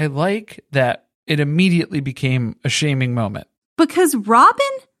Christmas? Well, I like that it immediately became a shaming moment. Because Robin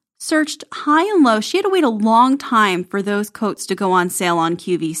searched high and low. She had to wait a long time for those coats to go on sale on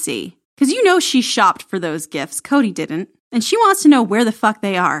QVC. Because you know she shopped for those gifts. Cody didn't. And she wants to know where the fuck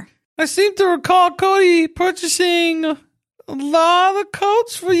they are. I seem to recall Cody purchasing a lot of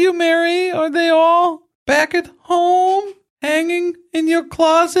coats for you, Mary. Are they all back at home, hanging in your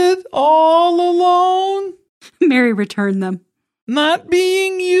closet all alone? Mary returned them. Not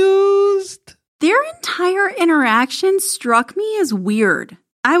being used? Their entire interaction struck me as weird.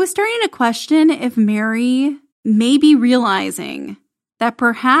 I was starting to question if Mary may be realizing that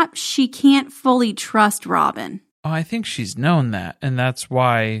perhaps she can't fully trust Robin. Oh, I think she's known that, and that's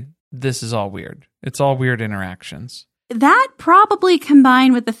why this is all weird. It's all weird interactions. That probably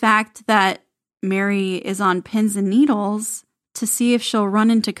combined with the fact that Mary is on pins and needles to see if she'll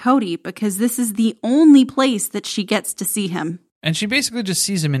run into Cody, because this is the only place that she gets to see him. And she basically just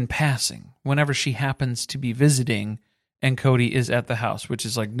sees him in passing whenever she happens to be visiting and Cody is at the house, which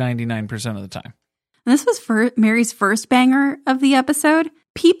is like 99% of the time. And this was Mary's first banger of the episode.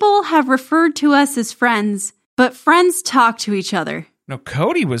 People have referred to us as friends, but friends talk to each other. No,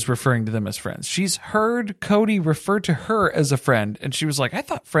 Cody was referring to them as friends. She's heard Cody refer to her as a friend, and she was like, I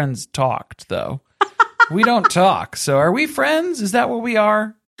thought friends talked, though. We don't talk, so are we friends? Is that what we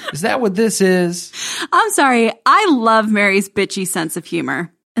are? Is that what this is? I'm sorry, I love Mary's bitchy sense of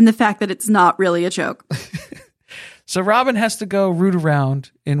humor, and the fact that it's not really a joke. So Robin has to go root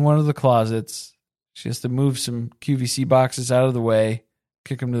around in one of the closets. She has to move some QVC boxes out of the way,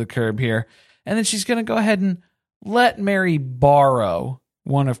 kick them to the curb here. And then she's going to go ahead and let Mary borrow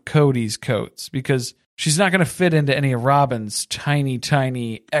one of Cody's coats because she's not going to fit into any of Robin's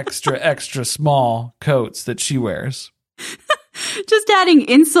tiny, extra small coats that she wears. Just adding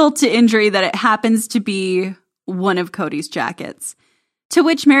insult to injury that it happens to be one of Cody's jackets. To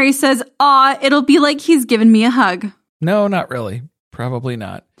which Mary says, aw, it'll be like he's given me a hug. No, not really. Probably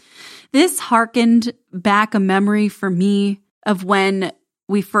not. This harkened back a memory for me of when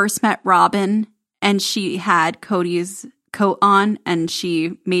we first met Robin and she had Cody's coat on and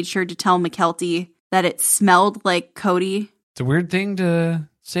she made sure to tell McKelty that it smelled like Cody. It's a weird thing to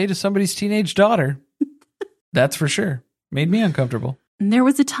say to somebody's teenage daughter. That's for sure. Made me uncomfortable. And there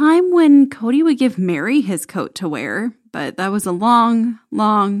was a time when Cody would give Mary his coat to wear, but that was a long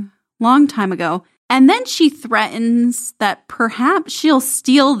time ago. And then she threatens that perhaps she'll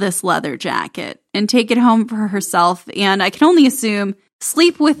steal this leather jacket and take it home for herself, and I can only assume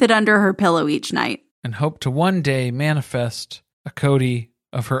sleep with it under her pillow each night. And hope to one day manifest a Cody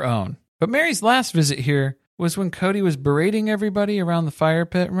of her own. But Mary's last visit here was when Cody was berating everybody around the fire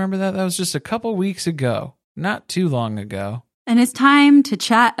pit. Remember that? That was just a couple weeks ago. Not too long ago. And it's time to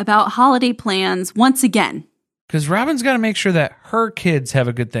chat about holiday plans once again. Because Robin's got to make sure that her kids have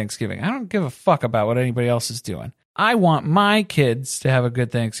a good Thanksgiving. I don't give a fuck about what anybody else is doing. I want my kids to have a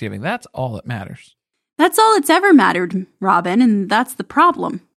good Thanksgiving. That's all that matters. That's all it's ever mattered, Robin, and that's the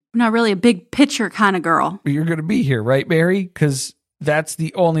problem. I'm not really a big picture kind of girl. But you're going to be here, right, Mary? Because that's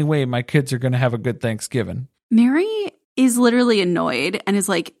the only way my kids are going to have a good Thanksgiving. Mary is literally annoyed and is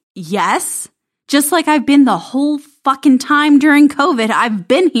like, yes, just like I've been the whole fucking time during COVID. I've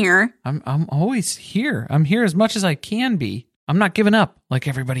been here. I'm always here. I'm here as much as I can be. I'm not giving up like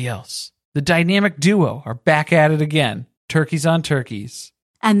everybody else. The dynamic duo are back at it again. Turkeys on turkeys.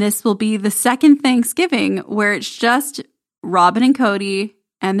 And this will be the second Thanksgiving where it's just Robin and Cody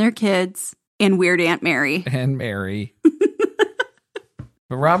and their kids and Weird Aunt Mary. And Mary.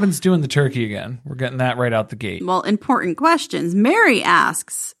 But Robin's doing the turkey again. We're getting that right out the gate. Well, important questions. Mary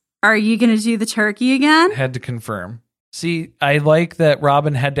asks, are you going to do the turkey again? Had to confirm. See, I like that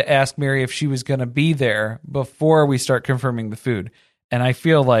Robin had to ask Mary if she was going to be there before we start confirming the food. And I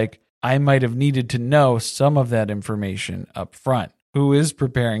feel like I might have needed to know some of that information up front. Who is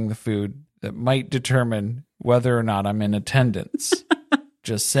preparing the food that might determine whether or not I'm in attendance?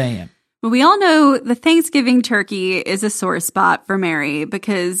 Just saying. Well, we all know the Thanksgiving turkey is a sore spot for Mary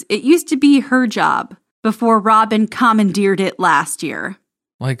because it used to be her job before Robin commandeered it last year.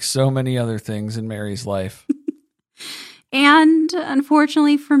 Like so many other things in Mary's life. And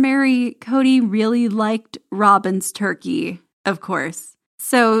unfortunately for Mary, Cody really liked Robin's turkey, of course.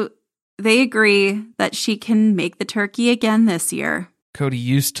 So they agree that she can make the turkey again this year. Cody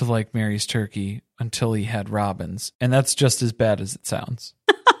used to like Mary's turkey until he had Robin's, and that's just as bad as it sounds.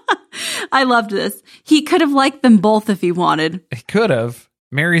 I loved this. He could have liked them both if he wanted. He could have.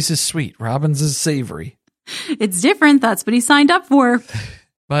 Mary's is sweet. Robin's is savory. It's different. That's what he signed up for.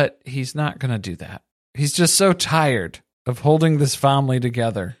 But he's not going to do that. He's just so tired of holding this family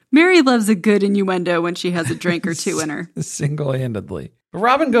together. Mary loves a good innuendo when she has a drink or two in her. Single-handedly. But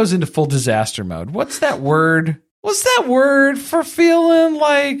Robin goes into full disaster mode. What's that word? What's that word for feeling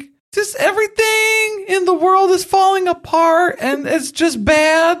like just everything in the world is falling apart and it's just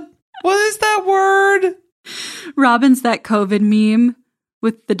bad? What is that word? Robin's that COVID meme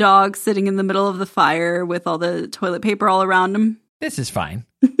with the dog sitting in the middle of the fire with all the toilet paper all around him. This is fine.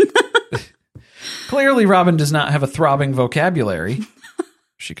 Clearly, Robin does not have a throbbing vocabulary.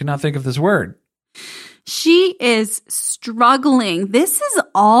 She could not think of this word. She is struggling. This is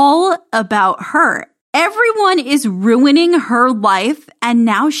all about her. Everyone is ruining her life, and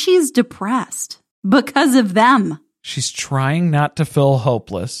now she's depressed because of them. She's trying not to feel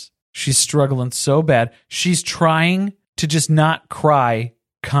hopeless. She's struggling so bad. She's trying to just not cry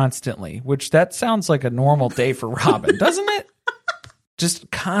constantly, which that sounds like a normal day for Robin, doesn't it?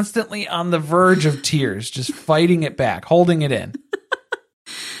 Just constantly on the verge of tears, just fighting it back, holding it in.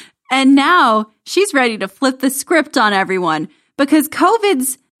 And now she's ready to flip the script on everyone because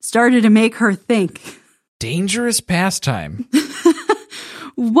COVID's started to make her think. Dangerous pastime.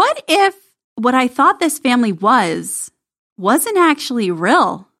 What if what I thought this family wasn't actually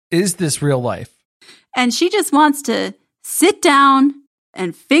real? Is this real life? And she just wants to sit down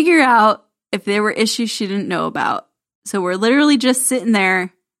and figure out if there were issues she didn't know about. So we're literally just sitting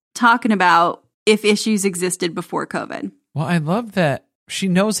there talking about if issues existed before COVID. Well, I love that she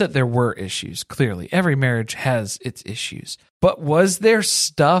knows that there were issues. Clearly, every marriage has its issues. But was there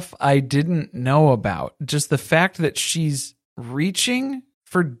stuff I didn't know about? Just the fact that she's reaching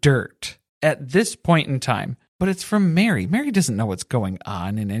for dirt at this point in time. But it's from Mary. Mary doesn't know what's going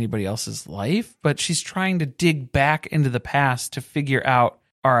on in anybody else's life, but she's trying to dig back into the past to figure out,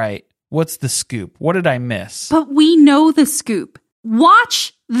 all right, what's the scoop? What did I miss? But we know the scoop.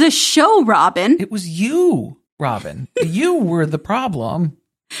 Watch the show, Robin. It was you, Robin. You were the problem.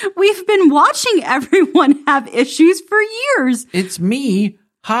 We've been watching everyone have issues for years. It's me.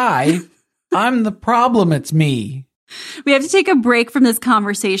 Hi. I'm the problem. It's me. We have to take a break from this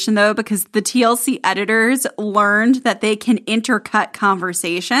conversation, though, because the TLC editors learned that they can intercut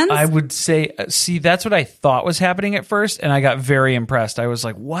conversations. I would say, see, that's what I thought was happening at first, and I got very impressed. I was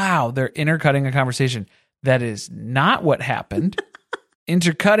like, wow, they're intercutting a conversation. That is not what happened.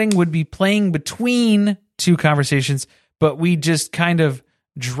 Intercutting would be playing between two conversations, but we just kind of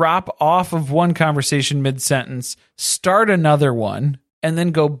drop off of one conversation mid-sentence, start another one, and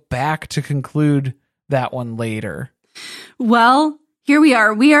then go back to conclude that one later. Well, here we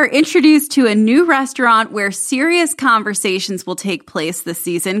are. We are introduced to a new restaurant where serious conversations will take place this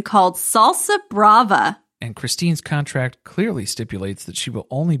season called Salsa Brava. And Christine's contract clearly stipulates that she will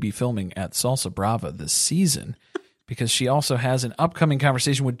only be filming at Salsa Brava this season because she also has an upcoming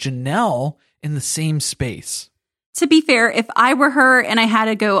conversation with Janelle in the same space. To be fair, if I were her and I had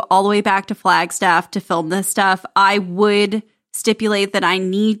to go all the way back to Flagstaff to film this stuff, I would stipulate that I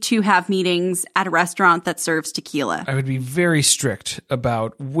need to have meetings at a restaurant that serves tequila. I would be very strict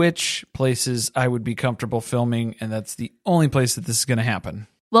about which places I would be comfortable filming, and that's the only place that this is going to happen.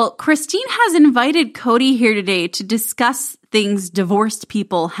 Well, Christine has invited Cody here today to discuss things divorced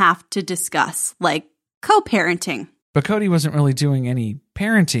people have to discuss, like co-parenting. But Cody wasn't really doing any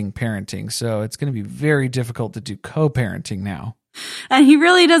parenting, so it's going to be very difficult to do co-parenting now. And he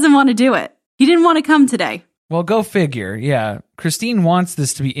really doesn't want to do it. He didn't want to come today. Well, go figure. Yeah. Christine wants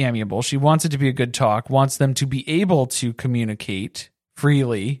this to be amiable. She wants it to be a good talk, wants them to be able to communicate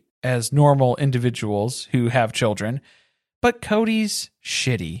freely as normal individuals who have children. But Cody's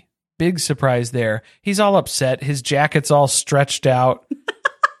shitty. Big surprise there. He's all upset. His jacket's all stretched out.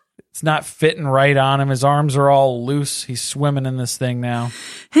 It's not fitting right on him. His arms are all loose. He's swimming in this thing now.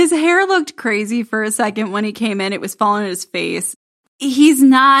 His hair looked crazy for a second when he came in. It was falling on his face. He's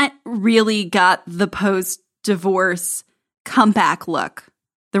not really got the post-divorce comeback look,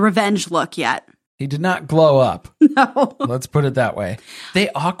 the revenge look yet. He did not glow up. No. Let's put it that way. They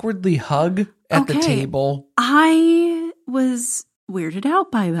awkwardly hug at the table. I was weirded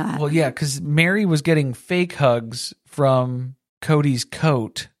out by that. Well, yeah, because Mary was getting fake hugs from Cody's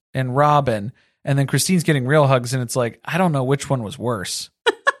coat and Robin, and then Christine's getting real hugs, and it's like, I don't know which one was worse.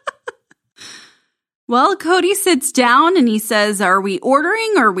 Well, Cody sits down and he says, are we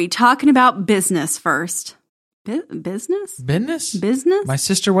ordering or are we talking about business first? Business? Business? Business? My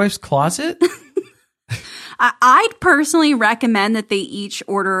sister wife's closet? I'd personally recommend that they each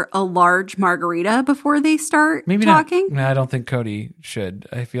order a large margarita before they start talking. No, I don't think Cody should.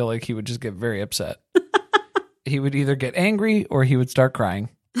 I feel like he would just get very upset. He would either get angry or he would start crying.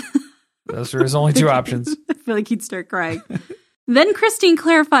 Those are his only two options. I feel like he'd start crying. Then Christine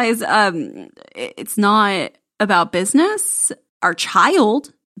clarifies, it's not about business. Our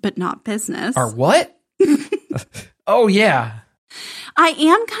child, but not business. Our what? Oh, yeah. I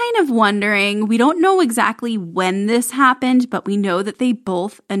am kind of wondering, we don't know exactly when this happened, but we know that they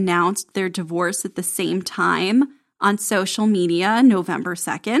both announced their divorce at the same time on social media, November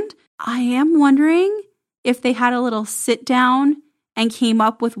 2nd. I am wondering if they had a little sit down and came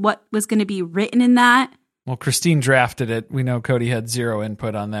up with what was going to be written in that. Well, Christine drafted it. We know Cody had zero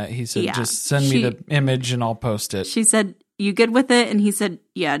input on that. He said, just send me the image and I'll post it. She said, you good with it? And he said,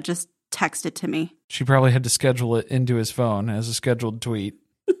 yeah, just text it to me. She probably had to schedule it into his phone as a scheduled tweet.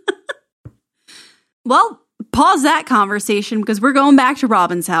 Well, pause that conversation because we're going back to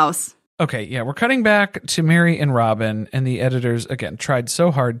Robin's house. Okay, yeah, we're cutting back to Mary and Robin, and the editors, again, tried so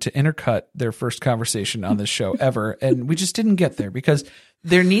hard to intercut their first conversation on this show ever, and we just didn't get there because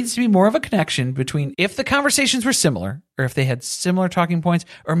there needs to be more of a connection between if the conversations were similar, or if they had similar talking points,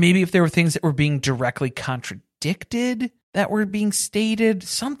 or maybe if there were things that were being directly contradicted that were being stated,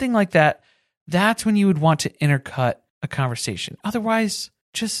 something like that. That's when you would want to intercut a conversation. Otherwise,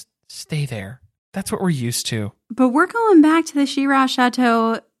 just stay there. That's what we're used to. But we're going back to the Shiraz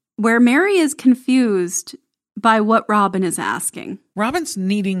Chateau where Mary is confused by what Robin is asking. Robin's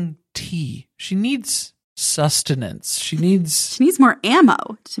needing tea. She needs sustenance. She needs more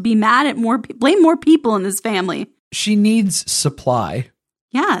ammo to be mad at blame more people in this family. She needs supply.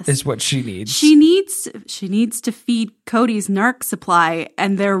 Yes. Is what she needs. She needs to feed Cody's narc supply,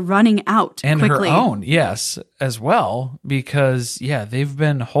 and they're running out and quickly. Her own, yes, as well, because, they've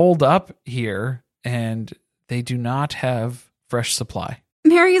been holed up here, and they do not have fresh supply.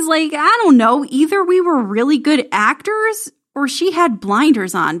 Mary's like, I don't know, either we were really good actors, or she had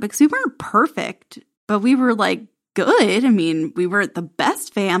blinders on, because we weren't perfect, but we were, good. I mean, we were the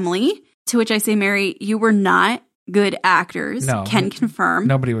best family. To which I say, Mary, you were not good actors. No, can confirm.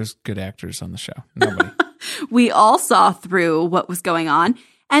 Nobody was good actors on the show. Nobody. We all saw through what was going on.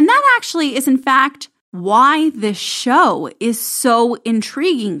 And that actually is, in fact, why this show is so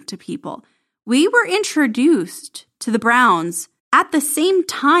intriguing to people. We were introduced to the Browns at the same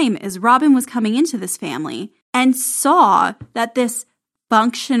time as Robin was coming into this family and saw that this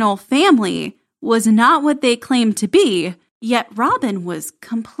functional family was not what they claimed to be, yet Robin was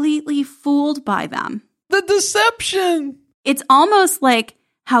completely fooled by them. The deception! It's almost like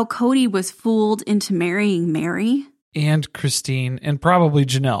how Cody was fooled into marrying Mary. And Christine, and probably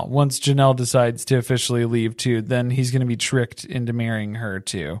Janelle. Once Janelle decides to officially leave too, then he's going to be tricked into marrying her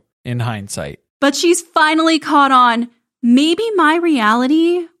too, in hindsight. But she's finally caught on, maybe my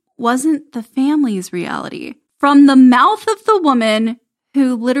reality wasn't the family's reality. From the mouth of the woman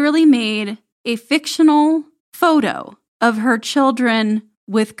who literally made a fictional photo of her children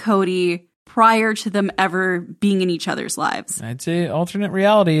with Cody prior to them ever being in each other's lives. I'd say alternate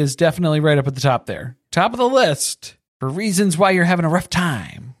reality is definitely right up at the top there. Top of the list for reasons why you're having a rough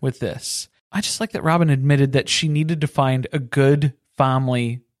time with this. I just like that Robin admitted that she needed to find a good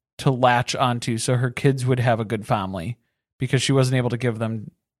family to latch onto so her kids would have a good family because she wasn't able to give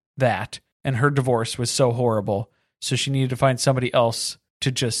them that. And her divorce was so horrible. So she needed to find somebody else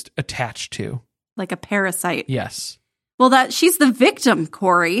to just attach to. Like a parasite. Yes. Well, she's the victim,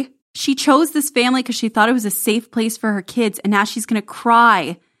 Corey. She chose this family because she thought it was a safe place for her kids, and now she's going to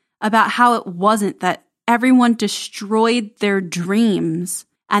cry about how it wasn't, that everyone destroyed their dreams,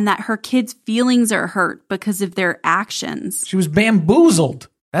 and that her kids' feelings are hurt because of their actions. She was bamboozled.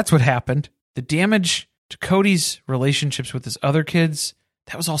 That's what happened. The damage to Cody's relationships with his other kids,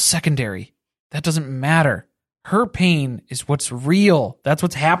 that was all secondary. That doesn't matter. Her pain is what's real. That's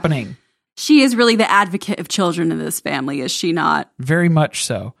what's happening. She is really the advocate of children in this family, is she not? Very much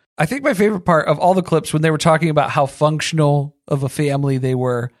so. I think my favorite part of all the clips when they were talking about how functional of a family they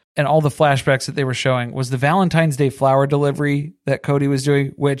were and all the flashbacks that they were showing was the Valentine's Day flower delivery that Cody was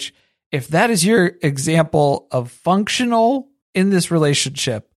doing, which if that is your example of functional in this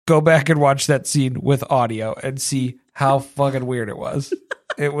relationship, go back and watch that scene with audio and see how fucking weird it was.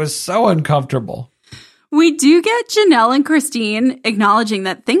 It was so uncomfortable. We do get Janelle and Christine acknowledging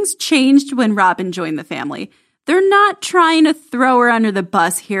that things changed when Robin joined the family. They're not trying to throw her under the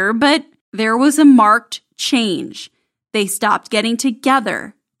bus here, but there was a marked change. They stopped getting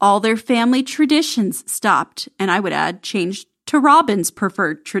together. All their family traditions stopped, and I would add, changed to Robin's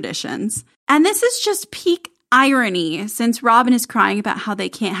preferred traditions. And this is just peak irony, since Robin is crying about how they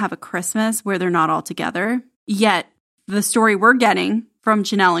can't have a Christmas where they're not all together. Yet the story we're getting from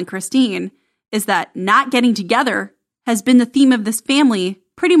Janelle and Christine is that not getting together has been the theme of this family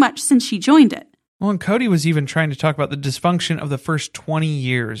pretty much since she joined it. Well, and Cody was even trying to talk about the dysfunction of the first 20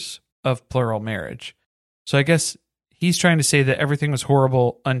 years of plural marriage. So I guess he's trying to say that everything was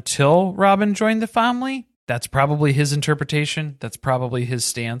horrible until Robin joined the family. That's probably his interpretation. That's probably his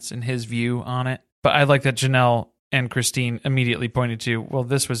stance and his view on it. But I like that Janelle and Christine immediately pointed to, well,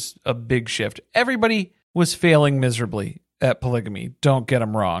 this was a big shift. Everybody was failing miserably at polygamy. Don't get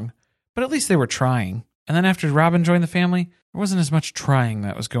them wrong. But at least they were trying. And then after Robin joined the family, there wasn't as much trying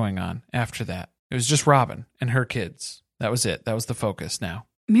that was going on after that. It was just Robin and her kids. That was it. That was the focus now.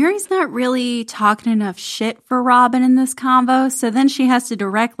 Mary's not really talking enough shit for Robin in this convo, so then she has to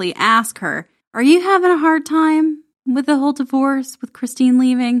directly ask her, are you having a hard time with the whole divorce, with Christine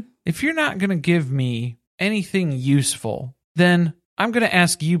leaving? If you're not going to give me anything useful, then I'm going to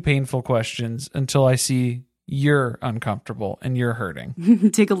ask you painful questions until I see you're uncomfortable and you're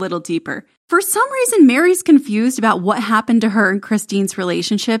hurting. Dig a little deeper. For some reason, Mary's confused about what happened to her and Christine's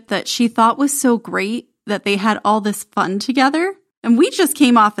relationship that she thought was so great that they had all this fun together. And we just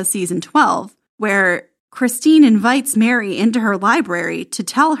came off of season 12, where Christine invites Mary into her library to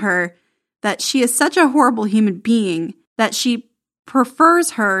tell her that she is such a horrible human being that she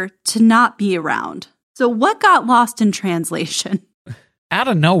prefers her to not be around. So what got lost in translation? Out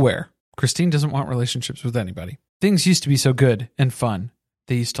of nowhere, Christine doesn't want relationships with anybody. Things used to be so good and fun.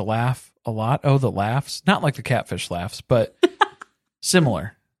 They used to laugh a lot. Oh, the laughs. Not like the catfish laughs, but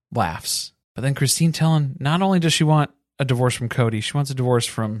similar laughs. But then Christine telling, not only does she want a divorce from Cody, she wants a divorce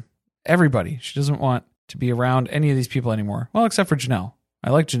from everybody. She doesn't want to be around any of these people anymore. Well, except for Janelle. I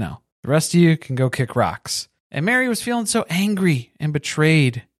like Janelle. The rest of you can go kick rocks. And Mary was feeling so angry and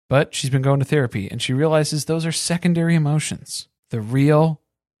betrayed. But she's been going to therapy, and she realizes those are secondary emotions. The real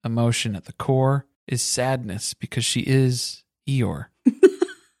emotion at the core is sadness because she is Eeyore.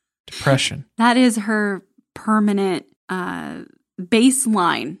 Depression. That is her permanent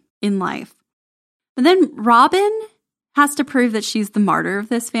baseline in life. But then Robin has to prove that she's the martyr of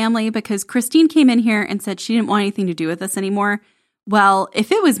this family because Christine came in here and said she didn't want anything to do with us anymore. Well,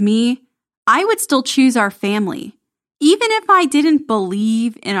 if it was me, I would still choose our family. Even if I didn't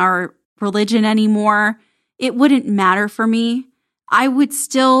believe in our religion anymore, it wouldn't matter for me. I would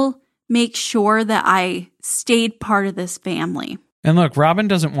still make sure that I stayed part of this family. And look, Robin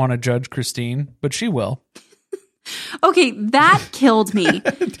doesn't want to judge Christine, but she will. Okay, that killed me.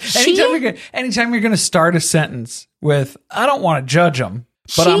 Anytime you're going to start a sentence with, I don't want to judge them,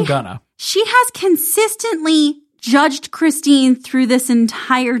 but I'm gonna. She has consistently judged Christine through this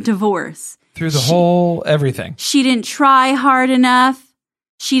entire divorce. Through the whole everything. She didn't try hard enough.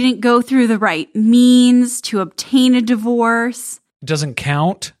 She didn't go through the right means to obtain a divorce. It doesn't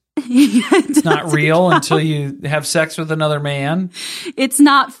count. It's not real until you have sex with another man. It's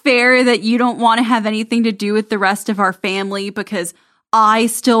not fair that you don't want to have anything to do with the rest of our family because I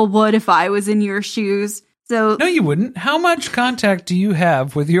still would if I was in your shoes. So no, you wouldn't. How much contact do you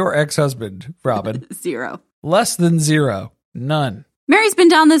have with your ex-husband, Robin? 0. Less than 0. None. Mary's been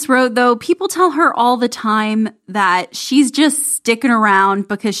down this road, though. People tell her all the time that she's just sticking around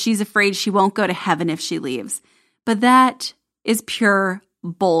because she's afraid she won't go to heaven if she leaves. But that is pure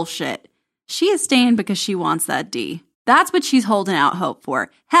bullshit. She is staying because she wants that D. That's what she's holding out hope for.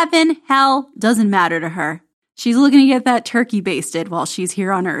 Heaven, hell, doesn't matter to her. She's looking to get that turkey basted while she's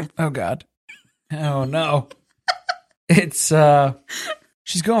here on Earth. Oh, God. Oh, no. It's,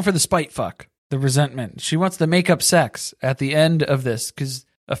 she's going for the spite fuck. The resentment. She wants the make-up sex at the end of this, because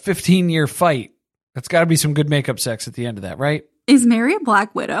a 15-year fight, that's got to be some good make-up sex at the end of that, right? Is Mary a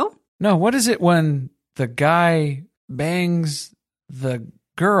Black Widow? No, what is it when the guy bangs the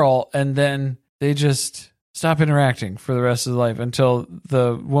girl and then they just stop interacting for the rest of their life until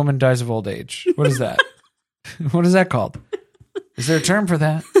the woman dies of old age? What is that? What is that called? Is there a term for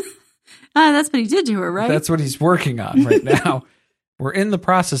that? That's what he did to her, right? That's what he's working on right now. We're in the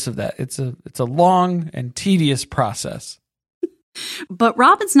process of that. It's a long and tedious process. But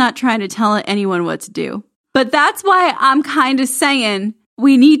Robin's not trying to tell anyone what to do. But that's why I'm kind of saying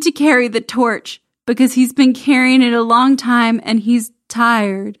we need to carry the torch because he's been carrying it a long time and he's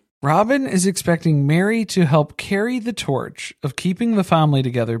tired. Robin is expecting Mary to help carry the torch of keeping the family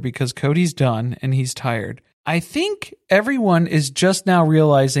together because Cody's done and he's tired. I think everyone is just now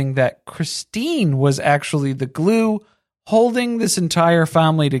realizing that Christine was actually the glue holding this entire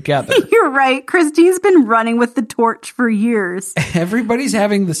family together. You're right. Christine's been running with the torch for years. Everybody's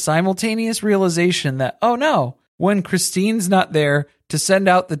having the simultaneous realization that, oh no, when Christine's not there to send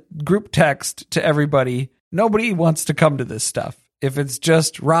out the group text to everybody, nobody wants to come to this stuff. If it's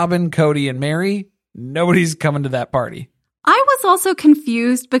just Robin, Cody, and Mary, Nobody's coming to that party. I was also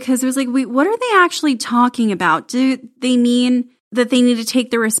confused because it was like, wait, what are they actually talking about? Do they mean that they need to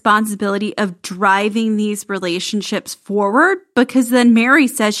take the responsibility of driving these relationships forward? Because then Mary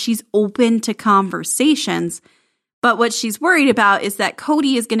says she's open to conversations. But what she's worried about is that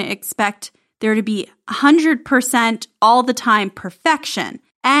Cody is going to expect there to be 100% all the time perfection.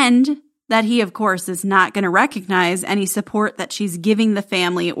 And that he, of course, is not going to recognize any support that she's giving the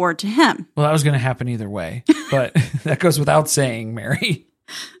family or to him. Well, that was going to happen either way. But that goes without saying, Mary.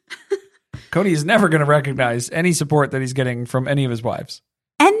 Cody is never going to recognize any support that he's getting from any of his wives.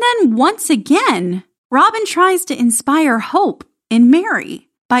 And then once again, Robin tries to inspire hope in Mary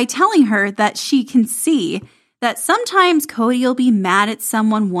by telling her that she can see that sometimes Cody will be mad at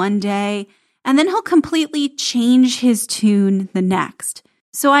someone one day, and then he'll completely change his tune the next.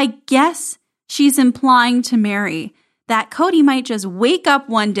 So I guess she's implying to Mary that Cody might just wake up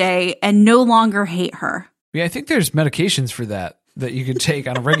one day and no longer hate her. Yeah, I think there's medications for that you can take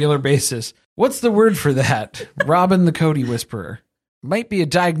on a regular basis. What's the word for that? Robin the Cody Whisperer. Might be a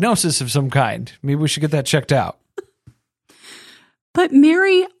diagnosis of some kind. Maybe we should get that checked out. But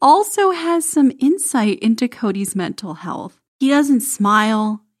Mary also has some insight into Cody's mental health. He doesn't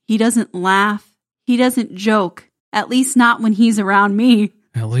smile. He doesn't laugh. He doesn't joke. At least not when he's around me.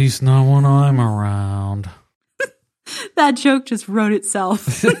 At least not when I'm around. That joke just wrote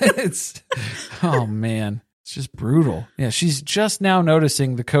itself. Oh, man. It's just brutal. Yeah, she's just now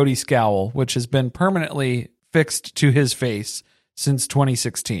noticing the Cody scowl, which has been permanently fixed to his face since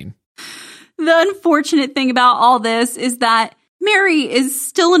 2016. The unfortunate thing about all this is that Mary is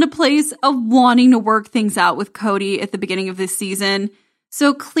still in a place of wanting to work things out with Cody at the beginning of this season.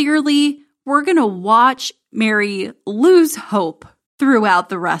 So clearly, we're going to watch Mary lose hope throughout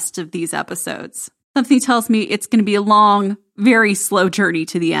the rest of these episodes. Something tells me it's going to be a long, very slow journey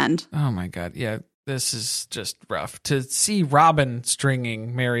to the end. Oh my God. Yeah, this is just rough. To see Robin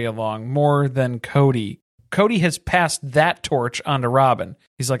stringing Mary along more than Cody. Cody has passed that torch onto Robin.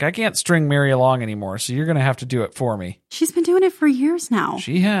 He's like, I can't string Mary along anymore, so you're going to have to do it for me. She's been doing it for years now.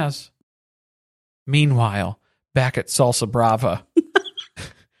 She has. Meanwhile, back at Salsa Brava.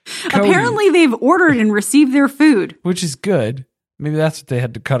 Apparently they've ordered and received their food. Which is good. Maybe that's what they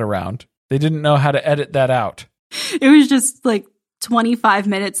had to cut around. They didn't know how to edit that out. It was just like 25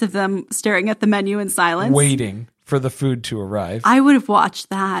 minutes of them staring at the menu in silence. Waiting for the food to arrive. I would have watched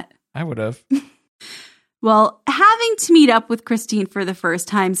that. I would have. Well, having to meet up with Christine for the first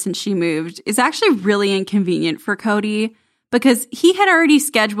time since she moved is actually really inconvenient for Cody because he had already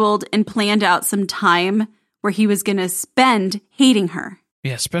scheduled and planned out some time where he was going to spend hating her.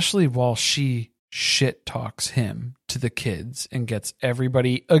 Yeah, especially while she shit talks him to the kids and gets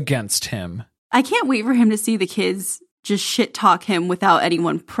everybody against him. I can't wait for him to see the kids just shit talk him without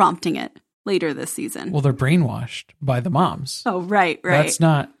anyone prompting it later this season. Well, they're brainwashed by the moms. Oh, right. That's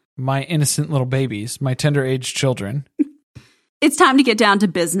not my innocent little babies, my tender-aged children. It's time to get down to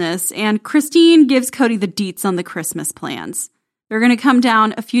business, and Christine gives Cody the deets on the Christmas plans. They're going to come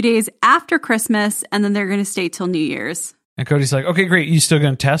down a few days after Christmas, and then they're going to stay till New Year's. And Cody's like, okay, great. You still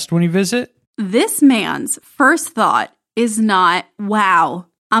going to test when you visit? This man's first thought is not, wow,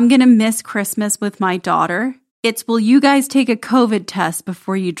 I'm going to miss Christmas with my daughter. It's, will you guys take a COVID test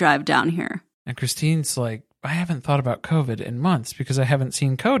before you drive down here? And Christine's like, I haven't thought about COVID in months because I haven't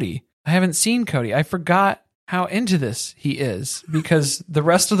seen Cody. I forgot how into this he is because the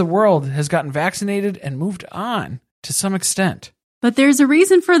rest of the world has gotten vaccinated and moved on to some extent. But there's a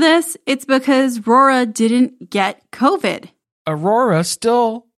reason for this. It's because Rora didn't get COVID. Aurora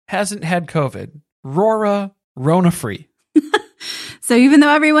still hasn't had COVID. Rora, Rona-free. So even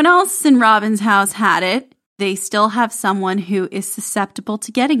though everyone else in Robin's house had it, they still have someone who is susceptible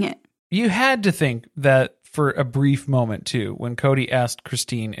to getting it. You had to think that for a brief moment, too, when Cody asked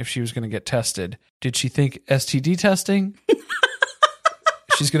Christine if she was going to get tested. Did she think STD testing?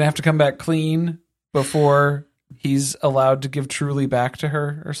 She's going to have to come back clean before he's allowed to give Truly back to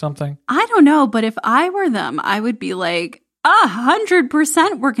her or something? I don't know, but if I were them, I would be like,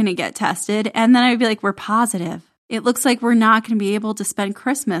 100% we're going to get tested. And then I'd be like, we're positive. It looks like we're not going to be able to spend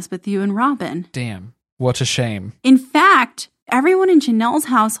Christmas with you and Robin. Damn, what a shame. In fact, everyone in Janelle's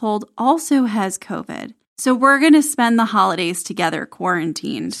household also has COVID. So we're going to spend the holidays together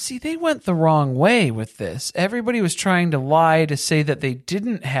quarantined. See, they went the wrong way with this. Everybody was trying to lie to say that they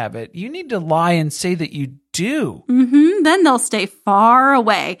didn't have it. You need to lie and say that you do. Then they'll stay far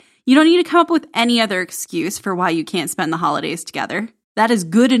away. You don't need to come up with any other excuse for why you can't spend the holidays together. That is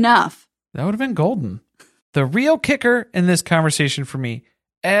good enough. That would have been golden. The real kicker in this conversation for me,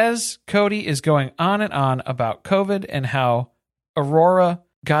 as Cody is going on and on about COVID and how Aurora,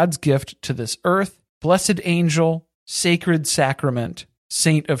 God's gift to this earth, blessed angel, sacred sacrament,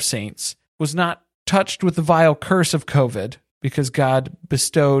 saint of saints, was not touched with the vile curse of COVID because God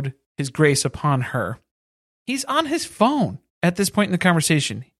bestowed his grace upon her. He's on his phone at this point in the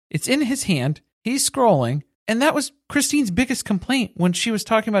conversation. It's in his hand. He's scrolling. And that was Christine's biggest complaint when she was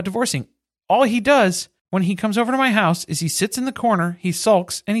talking about divorcing. All he does when he comes over to my house is he sits in the corner, he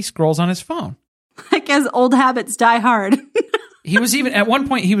sulks, and he scrolls on his phone. I guess old habits die hard. He was even, at one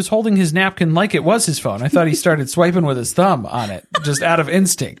point, he was holding his napkin like it was his phone. I thought he started swiping with his thumb on it, just out of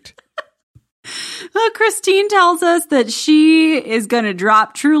instinct. Well, Christine tells us that she is going to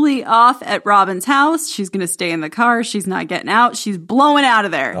drop Truly off at Robin's house. She's going to stay in the car. She's not getting out. She's blowing out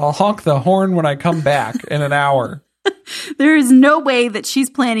of there. I'll honk the horn when I come back in an hour. There is no way that she's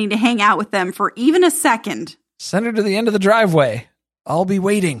planning to hang out with them for even a second. Send her to the end of the driveway. I'll be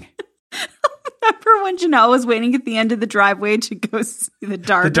waiting. Remember when Janelle was waiting at the end of the driveway to go see the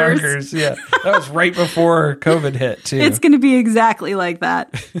Darkers? The Darkers, yeah. That was right before COVID hit, too. It's going to be exactly like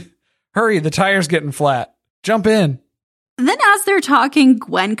that. Hurry, the tire's getting flat. Jump in. Then as they're talking,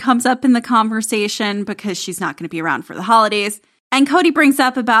 Gwen comes up in the conversation because she's not going to be around for the holidays. And Cody brings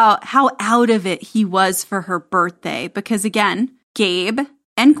up about how out of it he was for her birthday. Because again, Gabe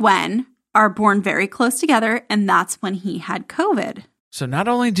and Gwen are born very close together. And that's when he had COVID. So not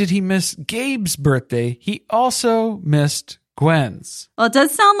only did he miss Gabe's birthday, he also missed Gwen's. Well, it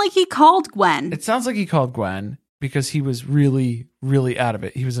does sound like he called Gwen. It sounds like he called Gwen because he was really, really out of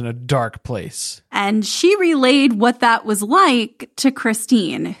it. He was in a dark place. And she relayed what that was like to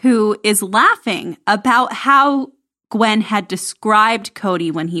Christine, who is laughing about how Gwen had described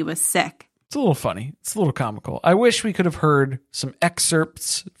Cody when he was sick. It's a little funny. It's a little comical. I wish we could have heard some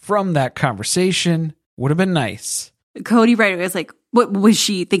excerpts from that conversation. Would have been nice. Cody right away was like, what, was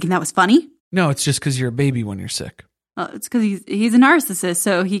she thinking that was funny? No, it's just because you're a baby when you're sick. It's because he's a narcissist,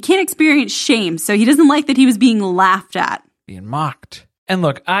 so he can't experience shame. So he doesn't like that he was being laughed at. Being mocked. And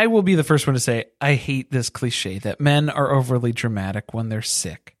look, I will be the first one to say, I hate this cliche that men are overly dramatic when they're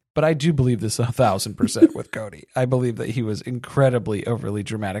sick. But I do believe this 1,000% with Cody. I believe that he was incredibly overly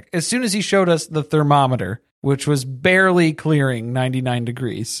dramatic. As soon as he showed us the thermometer, which was barely clearing 99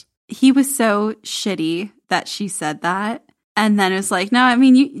 degrees. He was so shitty that she said that. And then it was like, no, I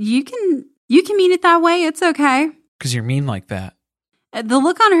mean, you can mean it that way. It's okay. Because you're mean like that. The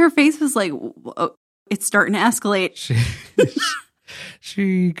look on her face was like, oh, it's starting to escalate.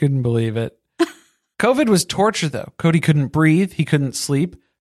 She couldn't believe it. COVID was torture, though. Cody couldn't breathe. He couldn't sleep.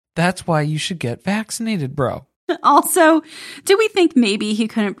 That's why you should get vaccinated, bro. Also, do we think maybe he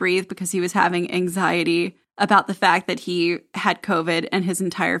couldn't breathe because he was having anxiety about the fact that he had COVID and his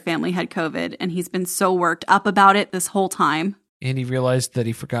entire family had COVID, and he's been so worked up about it this whole time? And he realized that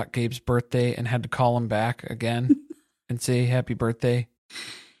he forgot Gabe's birthday and had to call him back again and say happy birthday.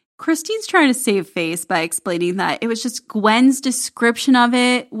 Christine's trying to save face by explaining that it was just Gwen's description of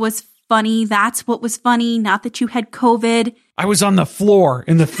it was funny. That's what was funny, not that you had COVID. I was on the floor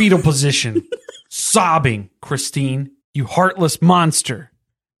in the fetal position, sobbing, Christine. You heartless monster.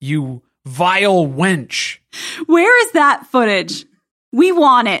 You vile wench. Where is that footage? We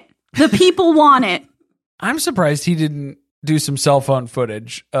want it. The people want it. I'm surprised he didn't do some cell phone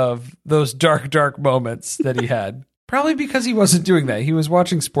footage of those dark, dark moments that he had. Probably because he wasn't doing that. He was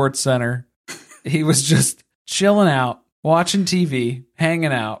watching Sports Center. He was just chilling out, watching TV,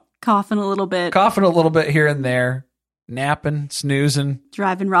 hanging out. Coughing a little bit here and there. Napping, snoozing.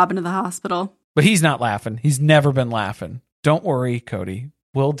 Driving Robin to the hospital. But he's not laughing. He's never been laughing. Don't worry, Cody.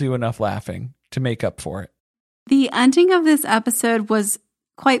 We'll do enough laughing to make up for it. The ending of this episode was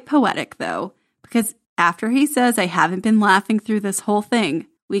quite poetic, though, because after he says, I haven't been laughing through this whole thing,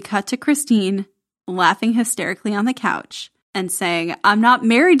 we cut to Christine laughing hysterically on the couch and saying, I'm not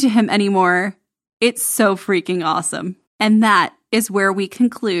married to him anymore. It's so freaking awesome. And that is where we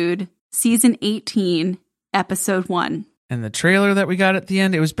conclude season 18, episode 1. And the trailer that we got at the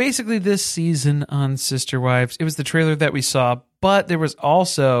end, it was basically this season on Sister Wives. It was the trailer that we saw, but there was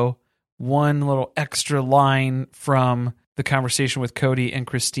also one little extra line from the conversation with Cody and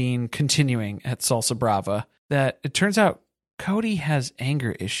Christine continuing at Salsa Brava that it turns out Cody has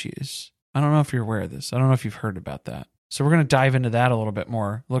anger issues. I don't know if you're aware of this. I don't know if you've heard about that. So we're going to dive into that a little bit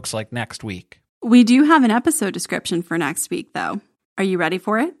more, looks like next week. We do have an episode description for next week, though. Are you ready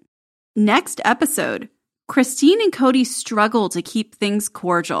for it? Next episode, Christine and Cody struggle to keep things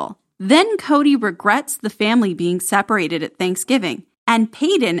cordial. Then Cody regrets the family being separated at Thanksgiving, and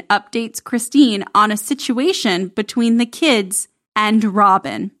Peyton updates Christine on a situation between the kids and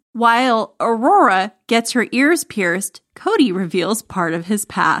Robin. While Aurora gets her ears pierced, Cody reveals part of his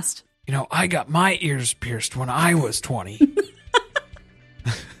past. You know, I got my ears pierced when I was 20.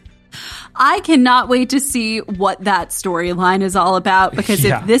 I cannot wait to see what that storyline is all about, because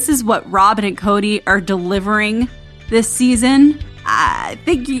if this is what Robin and Cody are delivering this season, I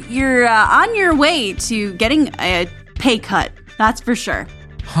think you're on your way to getting a pay cut. That's for sure.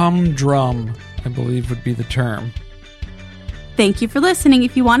 Humdrum, I believe would be the term. Thank you for listening.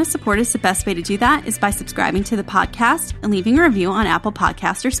 If you want to support us, the best way to do that is by subscribing to the podcast and leaving a review on Apple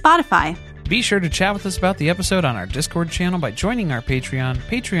Podcasts or Spotify. Be sure to chat with us about the episode on our Discord channel by joining our Patreon,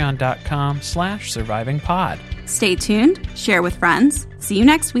 patreon.com/survivingpod. Stay tuned, share with friends. See you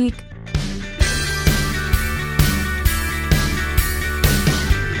next week.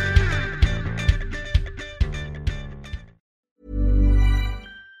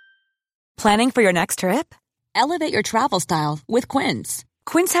 Planning for your next trip? Elevate your travel style with Quince.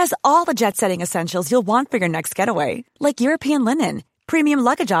 Quince has all the jet-setting essentials you'll want for your next getaway, like European linen, premium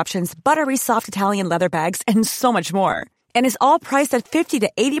luggage options, buttery soft Italian leather bags, and so much more. And is all priced at 50 to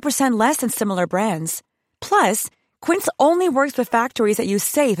 80% less than similar brands. Plus, Quince only works with factories that use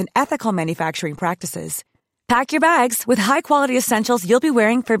safe and ethical manufacturing practices. Pack your bags with high-quality essentials you'll be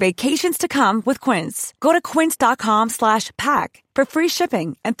wearing for vacations to come with Quince. Go to quince.com/pack for free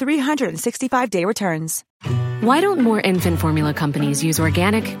shipping and 365-day returns. Why don't more infant formula companies use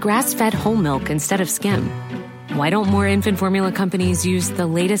organic, grass-fed whole milk instead of skim? Why don't more infant formula companies use the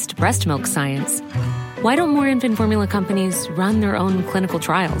latest breast milk science? Why don't more infant formula companies run their own clinical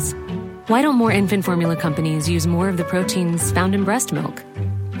trials? Why don't more infant formula companies use more of the proteins found in breast milk?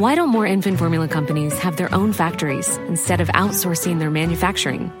 Why don't more infant formula companies have their own factories instead of outsourcing their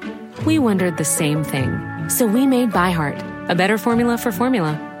manufacturing? We wondered the same thing. So we made ByHeart, a better formula for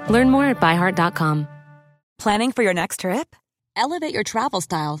formula. Learn more at byheart.com. Planning for your next trip? Elevate your travel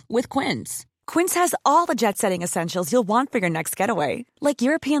style with Quince. Quince has all the jet-setting essentials you'll want for your next getaway, like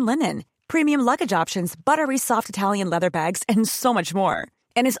European linen, premium luggage options, buttery soft Italian leather bags, and so much more.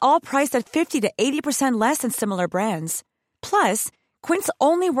 And is all priced at 50 to 80% less than similar brands. Plus, Quince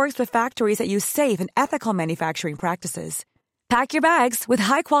only works with factories that use safe and ethical manufacturing practices. Pack your bags with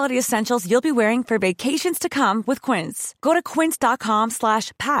high-quality essentials you'll be wearing for vacations to come with Quince. Go to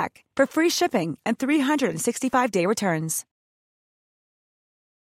quince.com/pack for free shipping and 365-day returns.